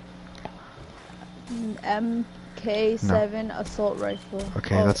 MK7 assault rifle.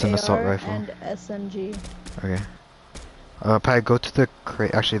 Okay, that's an assault AR rifle. and SMG. Okay. Pi, go to the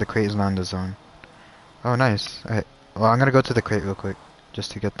crate. Actually, the crate is not in the zone. Oh, nice. Alright. Well, I'm gonna go to the crate real quick,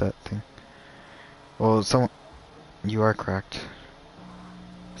 just to get that thing. Well, someone... You are cracked.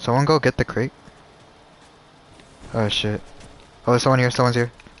 Someone go get the crate. Oh, shit. Oh, there's someone here, someone's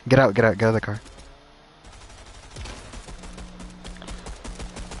here. Get out, get out, get out of the car.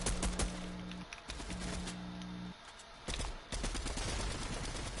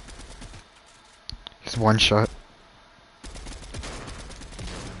 He's one shot.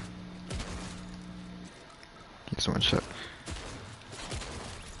 He's one shot.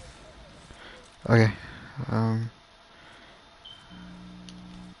 Okay.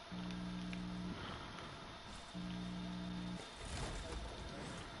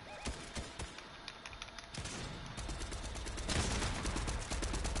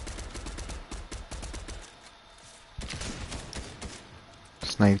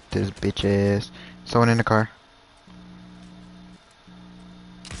 Snipe this bitches. Someone in the car.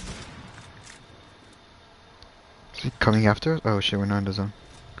 Is he coming after us? Oh shit, we're not in the zone.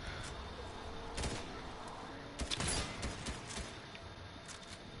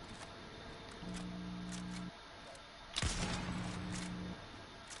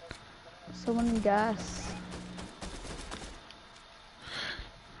 Someone in gas.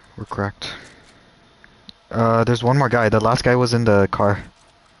 We're cracked. There's one more guy. The last guy was in the car.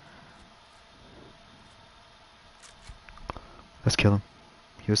 Let's kill him.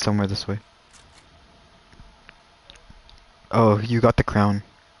 He was somewhere this way. Oh, you got the crown.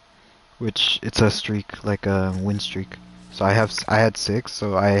 Which, it's a streak, like a win streak. So I had 6,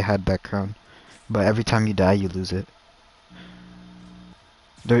 so I had that crown. But every time you die, you lose it.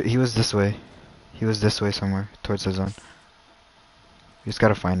 He was this way. He was this way somewhere, towards the zone. You just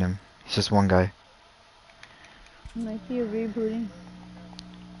gotta find him. He's just one guy. Might be rebooting.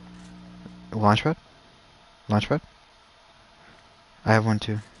 Launchpad? Launchpad? I have one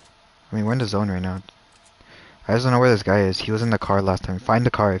too. I mean, we're in the zone right now. I just don't know where this guy is. He was in the car last time. Find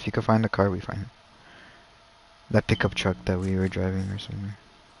the car. If you can find the car, we find him. That pickup truck that we were driving or something.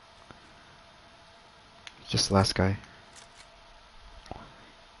 Just the last guy.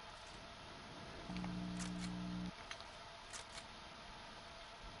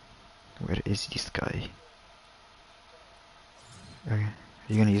 Where is this guy? Okay. Are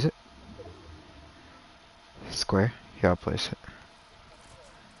you gonna use it? Square? Yeah, I'll place it.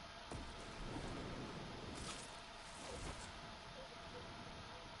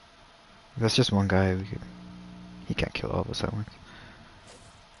 That's just one guy. He can't kill all of us at once.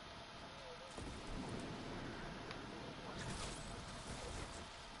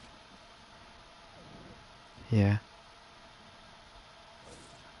 Yeah.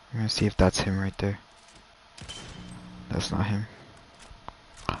 I'm gonna see if that's him right there. That's not him.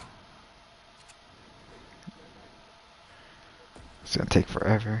 It's gonna take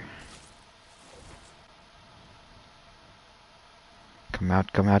forever. Come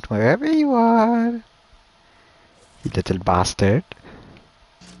out wherever you are. You little bastard.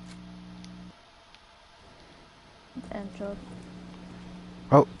 Android.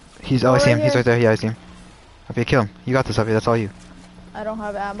 Oh, I see him. Right He's here. right there. Yeah, I see him. Happy, kill him. You got this, Happy. That's all you. I don't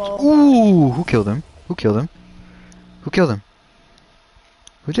have ammo. Ooh, who killed him? Who killed him? Who killed him?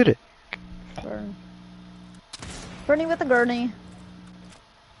 Who did it? Burn. Burning with a gurney.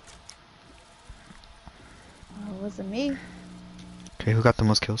 Oh, it wasn't me. Okay, who got the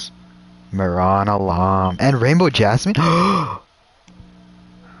most kills? Miran Alam. And Rainbow Jasmine?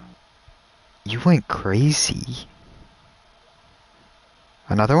 You went crazy.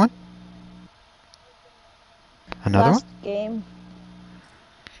 Another one? Another Last one? game.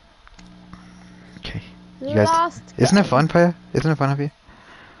 Okay. You guys, Last isn't it game. fun, Paya? Isn't it fun, Happy?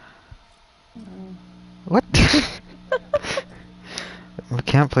 What? We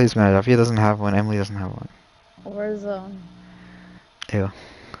can't play Smash. Happy doesn't have one. Emily doesn't have one. Warzone. Ew.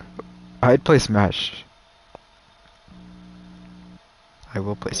 I'd play Smash. I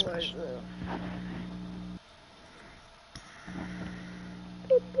will play Smash. Warzone.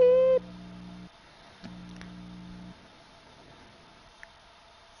 Beep, beep.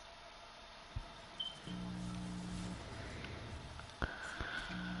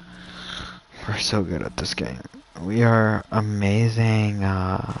 We're so good at this game. We are amazing.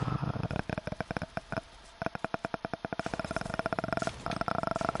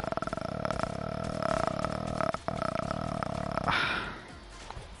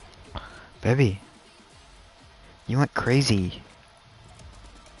 Baby, you went crazy.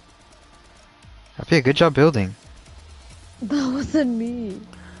 Happy, good job building. That wasn't me.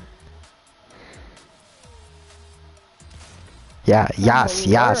 Yeah, yes.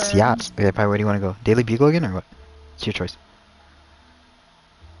 learn. Okay, Pi, where do you want to go? Daily Bugle again or what? It's your choice.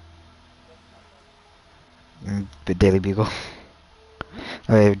 The Daily Bugle.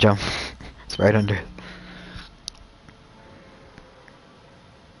 Okay, jump. It's right under it.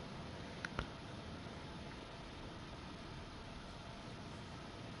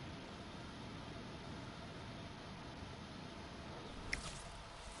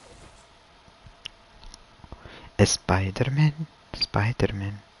 Spider-Man,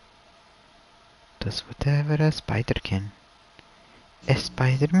 Spider-Man does whatever a spider can.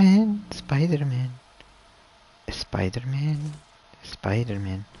 Spider-Man, Spider-Man, Spider-Man,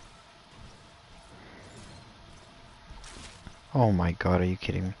 Spider-Man. Oh my god, are you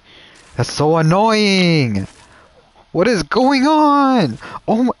kidding me? That's so annoying! What is going on?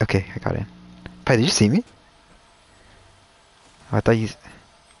 Oh my, okay, I got in. Pi, did you see me? Oh, I thought you...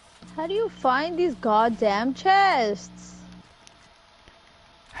 How do you find these goddamn chests?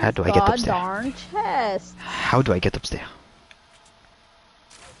 How do I get upstairs? Darn chests. How do I get upstairs?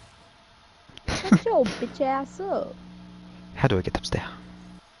 Shut your bitch ass up. How do I get upstairs?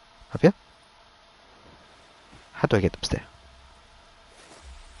 Up here? How do I get upstairs?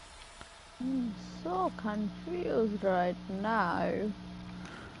 I'm so confused right now.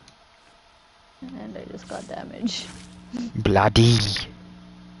 And I just got damaged. Bloody!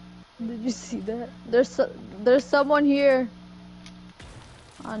 Did you see that? There's someone here.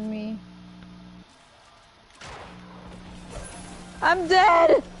 On me. I'm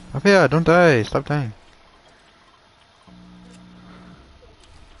dead! Up here, don't die, stop dying.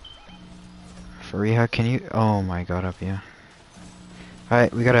 Fariha, can you? Oh my god, up here.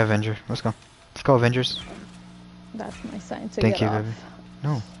 Alright, we got an Avenger. Let's go. Let's go, Avengers. That's my sign to Thank get you, off. baby.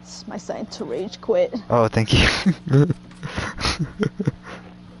 No. It's my sign to rage quit. Oh, thank you.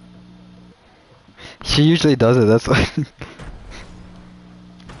 She usually does it, that's why.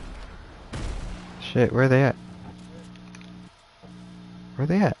 Shit, where are they at? Where are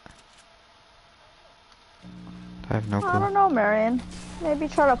they at? I have no I clue. don't know, Marion. Maybe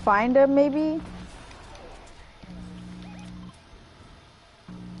try to find him, maybe?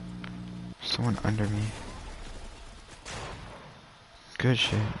 Someone under me. Good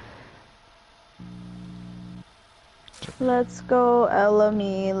shit. Let's go,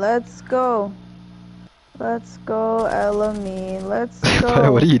 LME. Let's go. Let's go, LME. Let's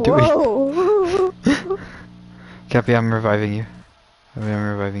go. What are you doing? Whoa! Cappy, I'm reviving you.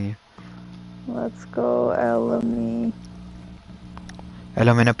 I'm reviving you. Let's go, LME.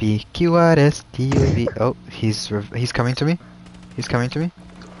 Elemena PQRSTUV. Oh, he's coming to me. He's coming to me.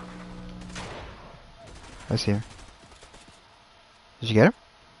 I see him. Did you get him?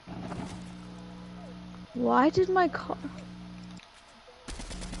 Why did my car...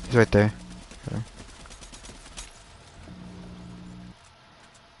 He's right there.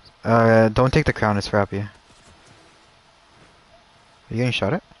 Don't take the crown, it's for Appia. Are you getting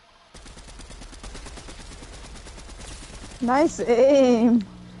shot at? Nice aim.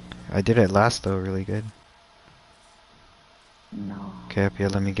 I did it last though, really good. No. Okay,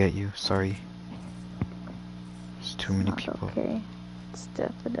 Appia, let me get you. Sorry. There's too many Not people. okay. It's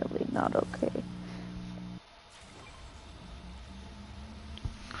definitely not okay.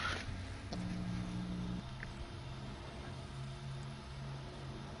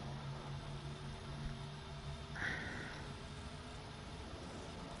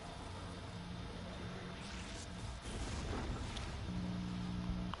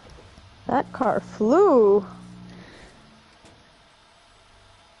 That car flew.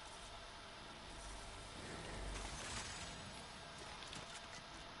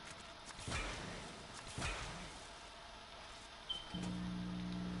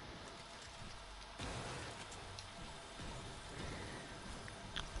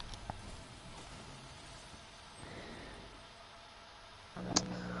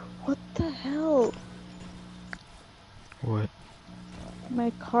 What the hell? What?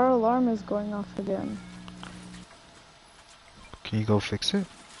 My car alarm is going off again. Can you go fix it?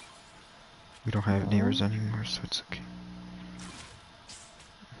 We don't have No. neighbors anymore, so it's okay.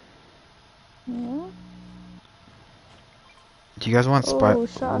 Yeah? Do you guys want Oh, web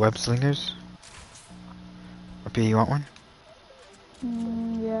shots. slingers? Appia, you want one?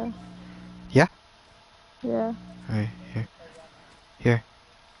 Yeah. Yeah? Yeah. Alright, here. Here.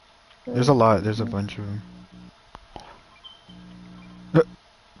 There's a lot, there's a bunch of them.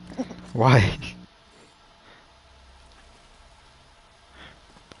 Why?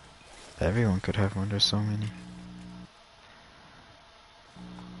 Everyone could have one, there's so many.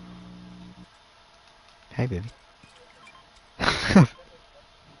 Hey, baby.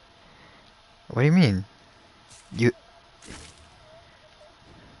 What do you mean? You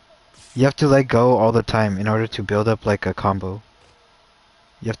have to let go all the time in order to build up like a combo.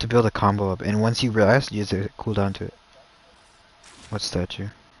 You have to build a combo up, and once you realize, you use a cooldown to it. What statue?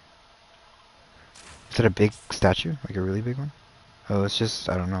 Is it a big statue? Like a really big one? Oh, it's just,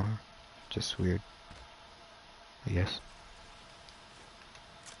 I don't know. Just weird. I guess.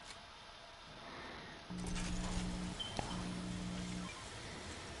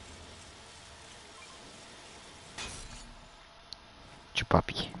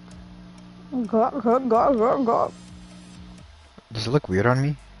 Chupapi. Go. Does it look weird on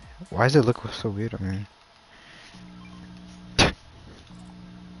me? Why does it look so weird on me?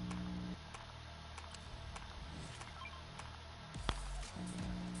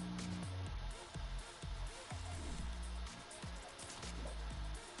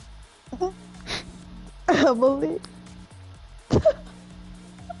 Emily. You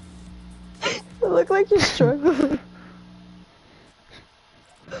look like you're struggling.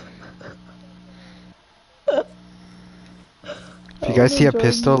 If you guys see a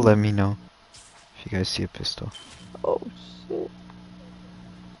pistol, let me know. If you guys see a pistol. Oh shit.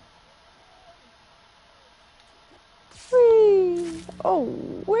 Wee. Oh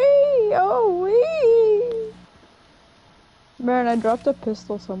wee. Oh wee. Marin, I dropped a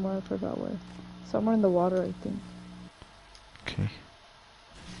pistol somewhere. I forgot where. Somewhere in the water, I think. Okay.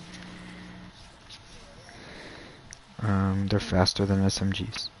 They're faster than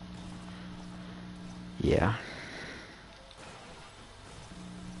SMGs. Yeah.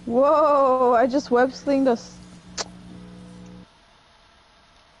 Whoa! I just web slinged us.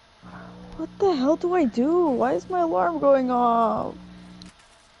 What the the hell do I do? Why is my alarm going off?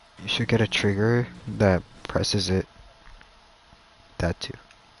 You should get a trigger that presses it. That too.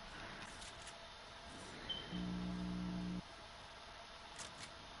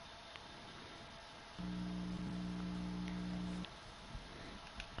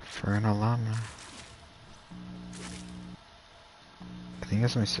 For an alarm. I think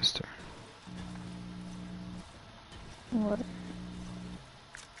that's my sister. What?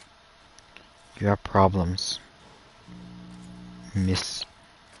 You have problems, Miss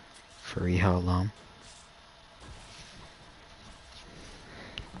Fariha Alam.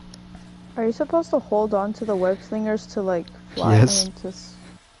 Are you supposed to hold on to the web slingers to like fly? Yes. I mean, just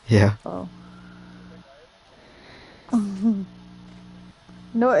Yeah. oh.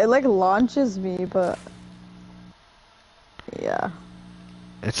 No, it like launches me, but yeah.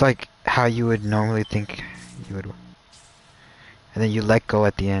 It's like how you would normally think you would. And then you let go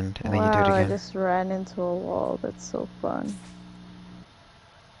at the end, and then you do it Wow, I again. just ran into a wall. That's so fun.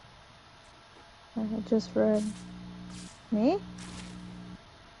 I just ran. Me?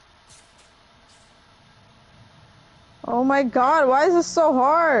 Oh my god, why is this so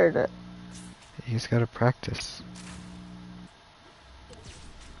hard? You just gotta practice.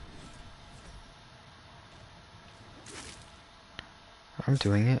 I'm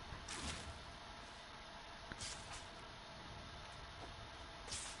doing it.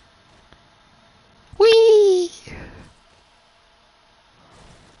 Whee!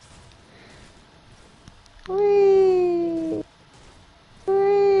 Whee!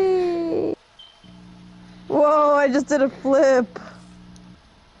 Whee! Whoa, I just did a flip.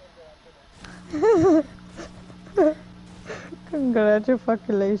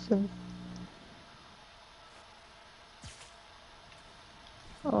 Congratulations.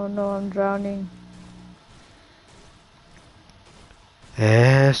 Oh no, I'm drowning.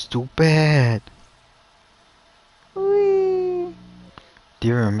 Stupid. Whee! Do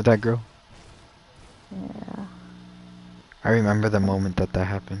you remember that girl? Yeah, I remember the moment that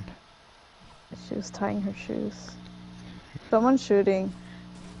happened. she was tying her shoes. Someone's shooting.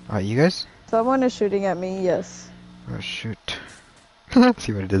 You guys? Someone is shooting at me, yes. Oh shoot.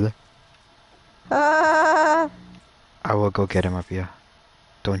 See what I did there? Ah! I will go get him up here.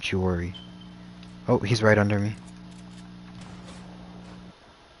 Don't you worry. Oh, he's right under me.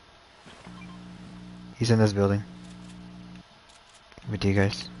 He's in this building. With you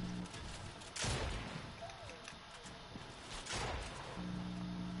guys.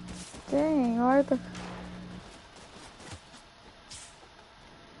 Dang, why the...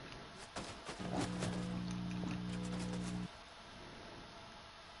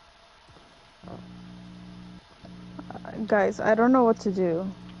 Guys, I don't know what to do.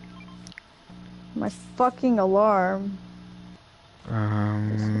 My fucking alarm.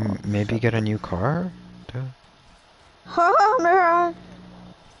 Maybe get a new car? Duh. Ha, Mira!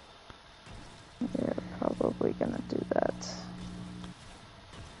 You're probably gonna do that.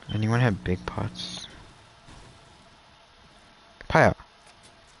 Anyone have big pots? Paya!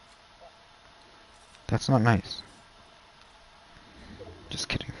 That's not nice. Just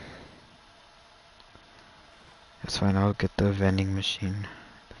kidding. That's fine, I'll get the vending machine.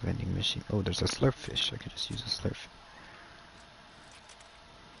 The vending machine. Oh, there's a slurp fish. I could just use a slurp.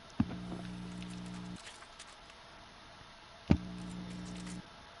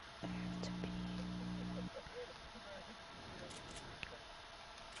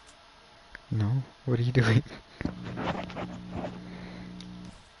 No? What are you doing?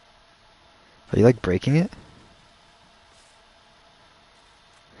 Are you like breaking it?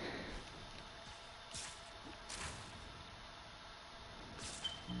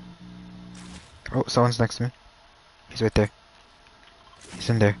 Oh, someone's next to me. He's right there. He's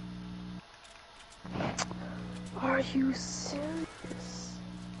in there. Are you serious?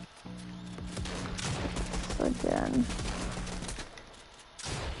 Again.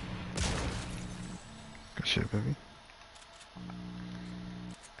 Good shit, baby.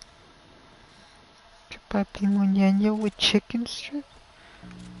 Chapati muñeño with chicken strip?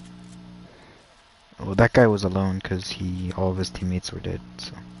 Oh, that guy was alone because all of his teammates were dead,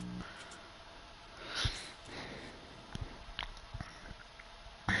 so.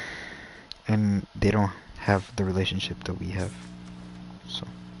 And they don't have the relationship that we have, so.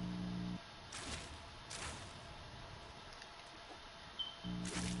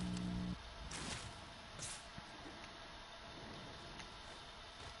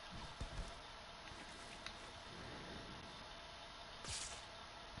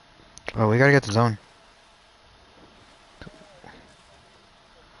 Oh, we gotta get the zone.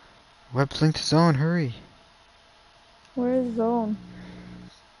 Web link to zone, hurry. Where is zone?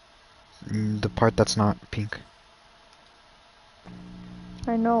 The part that's not pink.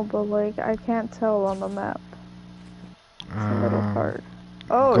 I know, but like, I can't tell on the map. It's a little hard.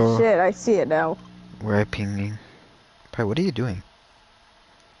 Oh Go shit, I see it now. where I pinging. Pi, what are you doing?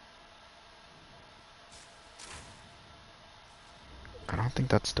 I don't think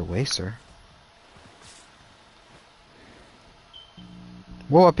that's the way, sir.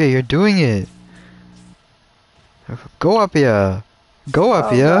 Whoa, up here, you're doing it! Go up here! Go up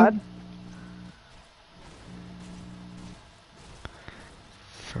Oh here! god.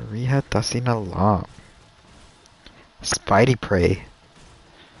 Fariha Tassin alarm. Spidey prey.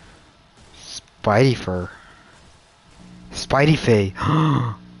 Spidey fur. Spidey fay.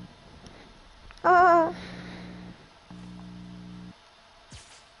 Ah.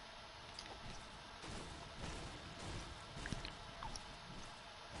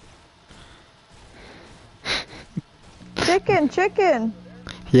 Chicken, chicken.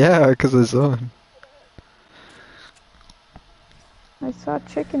 Yeah, cause it's on. I saw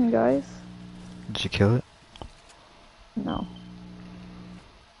chicken, guys. Did you kill it? No.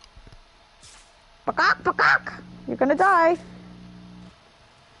 Pakak, pakak. You're gonna die.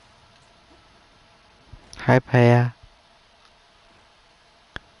 Hi, Paya.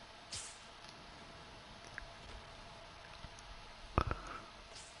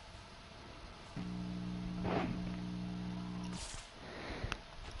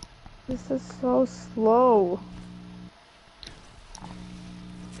 This is so slow.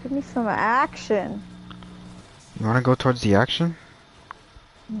 Give me some action. You wanna go towards the action?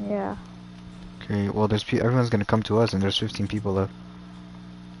 Yeah. Okay, well, everyone's gonna come to us, and there's 15 people left.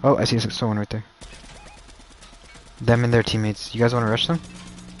 Oh, I see someone right there. Them and their teammates. You guys wanna rush them?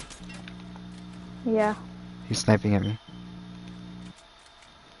 Yeah. He's sniping at me.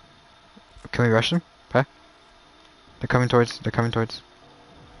 Can we rush them? Pi? They're coming towards.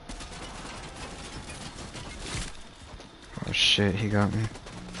 Oh shit, he got me.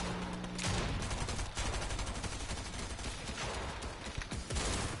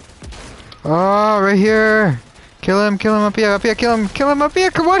 Oh, right here! Kill him up here, kill him up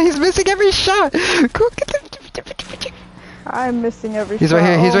here, come on, he's missing every shot! Go get him! I'm missing every He's shot.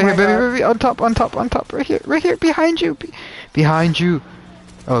 right here, Oh my God. baby, on top, right here, behind you! Behind you!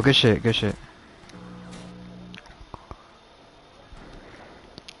 Oh, good shit.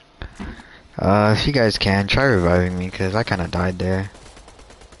 If you guys can, try reviving me, cause I kinda died there.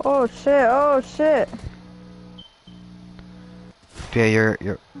 Oh shit. Yeah, you're...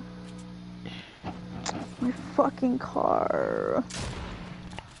 My fucking car.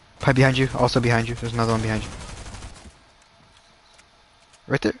 Pi behind you, also behind you, there's another one behind you.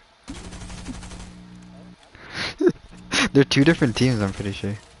 Right there. They're two different teams, I'm pretty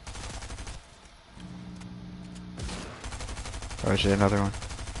sure. Oh shit, another one.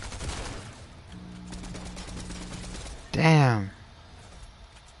 Damn.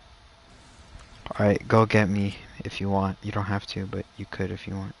 Alright, go get me if you want. You don't have to, but you could if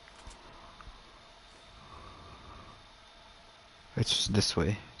you want. It's this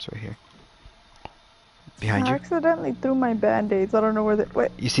way. It's right here. Behind I you. accidentally threw my band-aids. I don't know where they...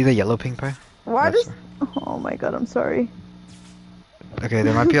 Wait. You see the yellow ping Pi? Why That's does... Oh my god, I'm sorry. Okay,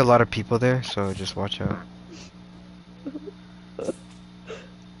 there might be a lot of people there, so just watch out.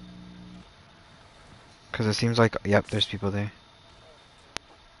 Cause it seems like, yep, there's people there.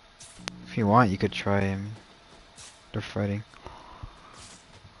 If you want, you could try him. They're fighting.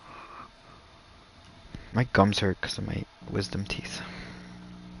 My gums hurt because of my wisdom teeth.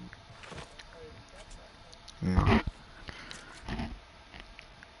 No.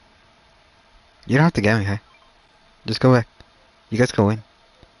 You don't have to get me, hey? Just go back. You guys go in.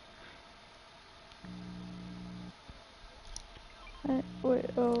 Wait,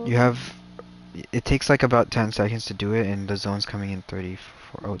 oh... You have... It takes like about 10 seconds to do it, and the zone's coming in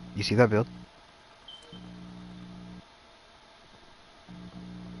 34. Oh, you see that build?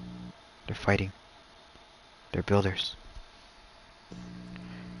 They're fighting. They're builders.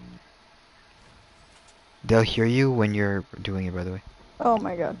 They'll hear you when you're doing it, by the way. Oh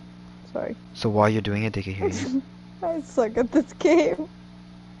my god. Sorry. So while you're doing it, they can hear you. I suck at this game.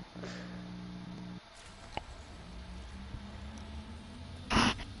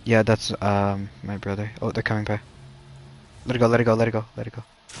 Yeah, that's my brother. Oh, they're coming back. Let it go.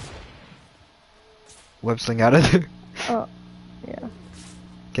 Web sling out of there. Oh, yeah.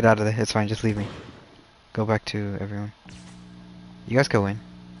 Get out of there. It's fine. Just leave me. Go back to everyone. You guys go in.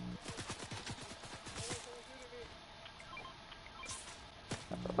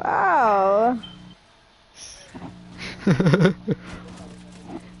 Wow.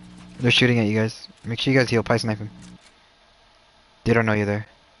 They're shooting at you guys. Make sure you guys heal. Pi snipe him. They don't know you're there.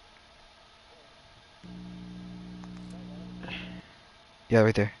 Yeah,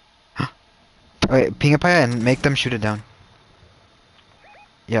 right there. Wait, ping it, Paya, and make them shoot it down.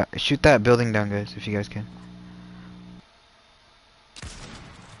 Yeah, shoot that building down, guys, if you guys can.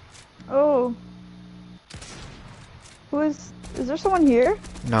 Oh. Who is there someone here?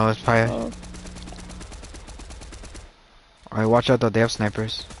 No, it's Paya. Oh. Alright, watch out though, they have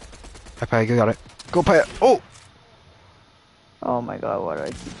snipers. Alright, Paya, you got it. Go, Paya! Oh! Oh my god, why do I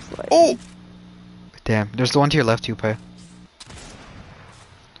keep sliding? Oh! Damn, there's the one to your left too, Paya.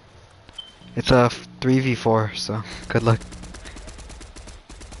 It's a 3v4, so good luck.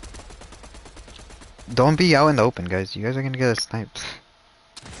 Don't be out in the open, guys. You guys are gonna get a snipe.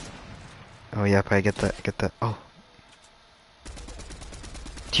 Oh yeah, Paya, get that. Oh.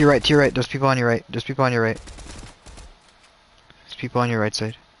 To your right, there's people on your right. There's people on your right. There's people on your right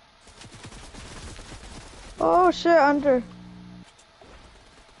side. Oh shit, under.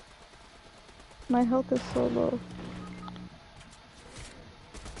 My health is so low.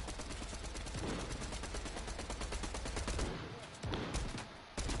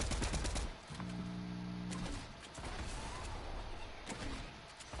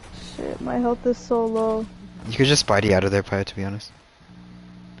 Shit, my health is so low. You could just Spidey out of there, Paya, to be honest.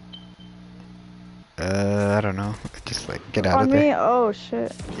 I don't know. Just like get out On of me? there. Oh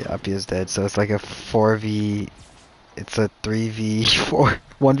shit. Yeah, Appia's dead, so it's like a 4v. It's a 3v4.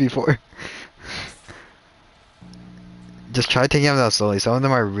 1v4. Just try taking them out slowly. Some of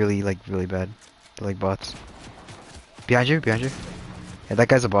them are really bad. They're like bots. Behind you, behind you. Yeah, that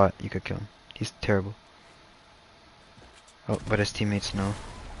guy's a bot. You could kill him. He's terrible. Oh, but his teammates know.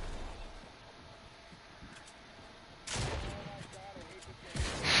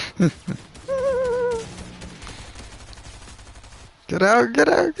 Get out, get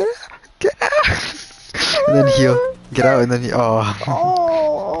out, get out, get out! And then heal. Get out and then oh.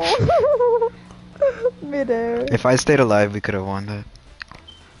 Oh. Midair. If I stayed alive, we could have won that.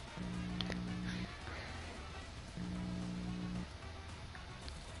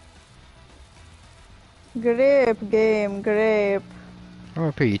 Grape game, grape.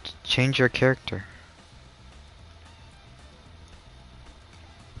 Oh, P, you change your character.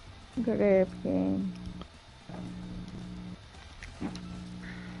 Grape game.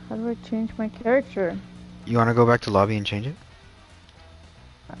 How do I change my character? You wanna go back to lobby and change it?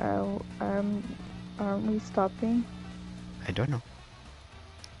 Aren't we stopping? I don't know.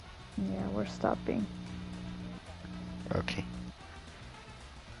 Yeah, we're stopping. Okay.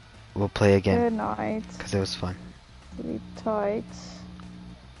 We'll play again. Good night. Cause it was fun. Sleep tight.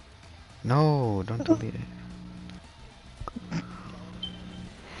 No, don't delete it.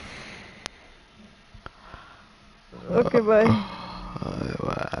 Okay, bye.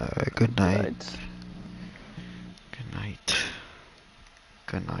 Good night. Right. Good night.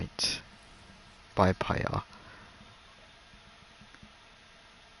 Good night. Bye, Paya.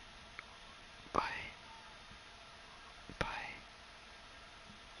 Bye. Bye.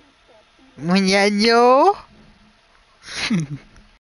 Muñeño.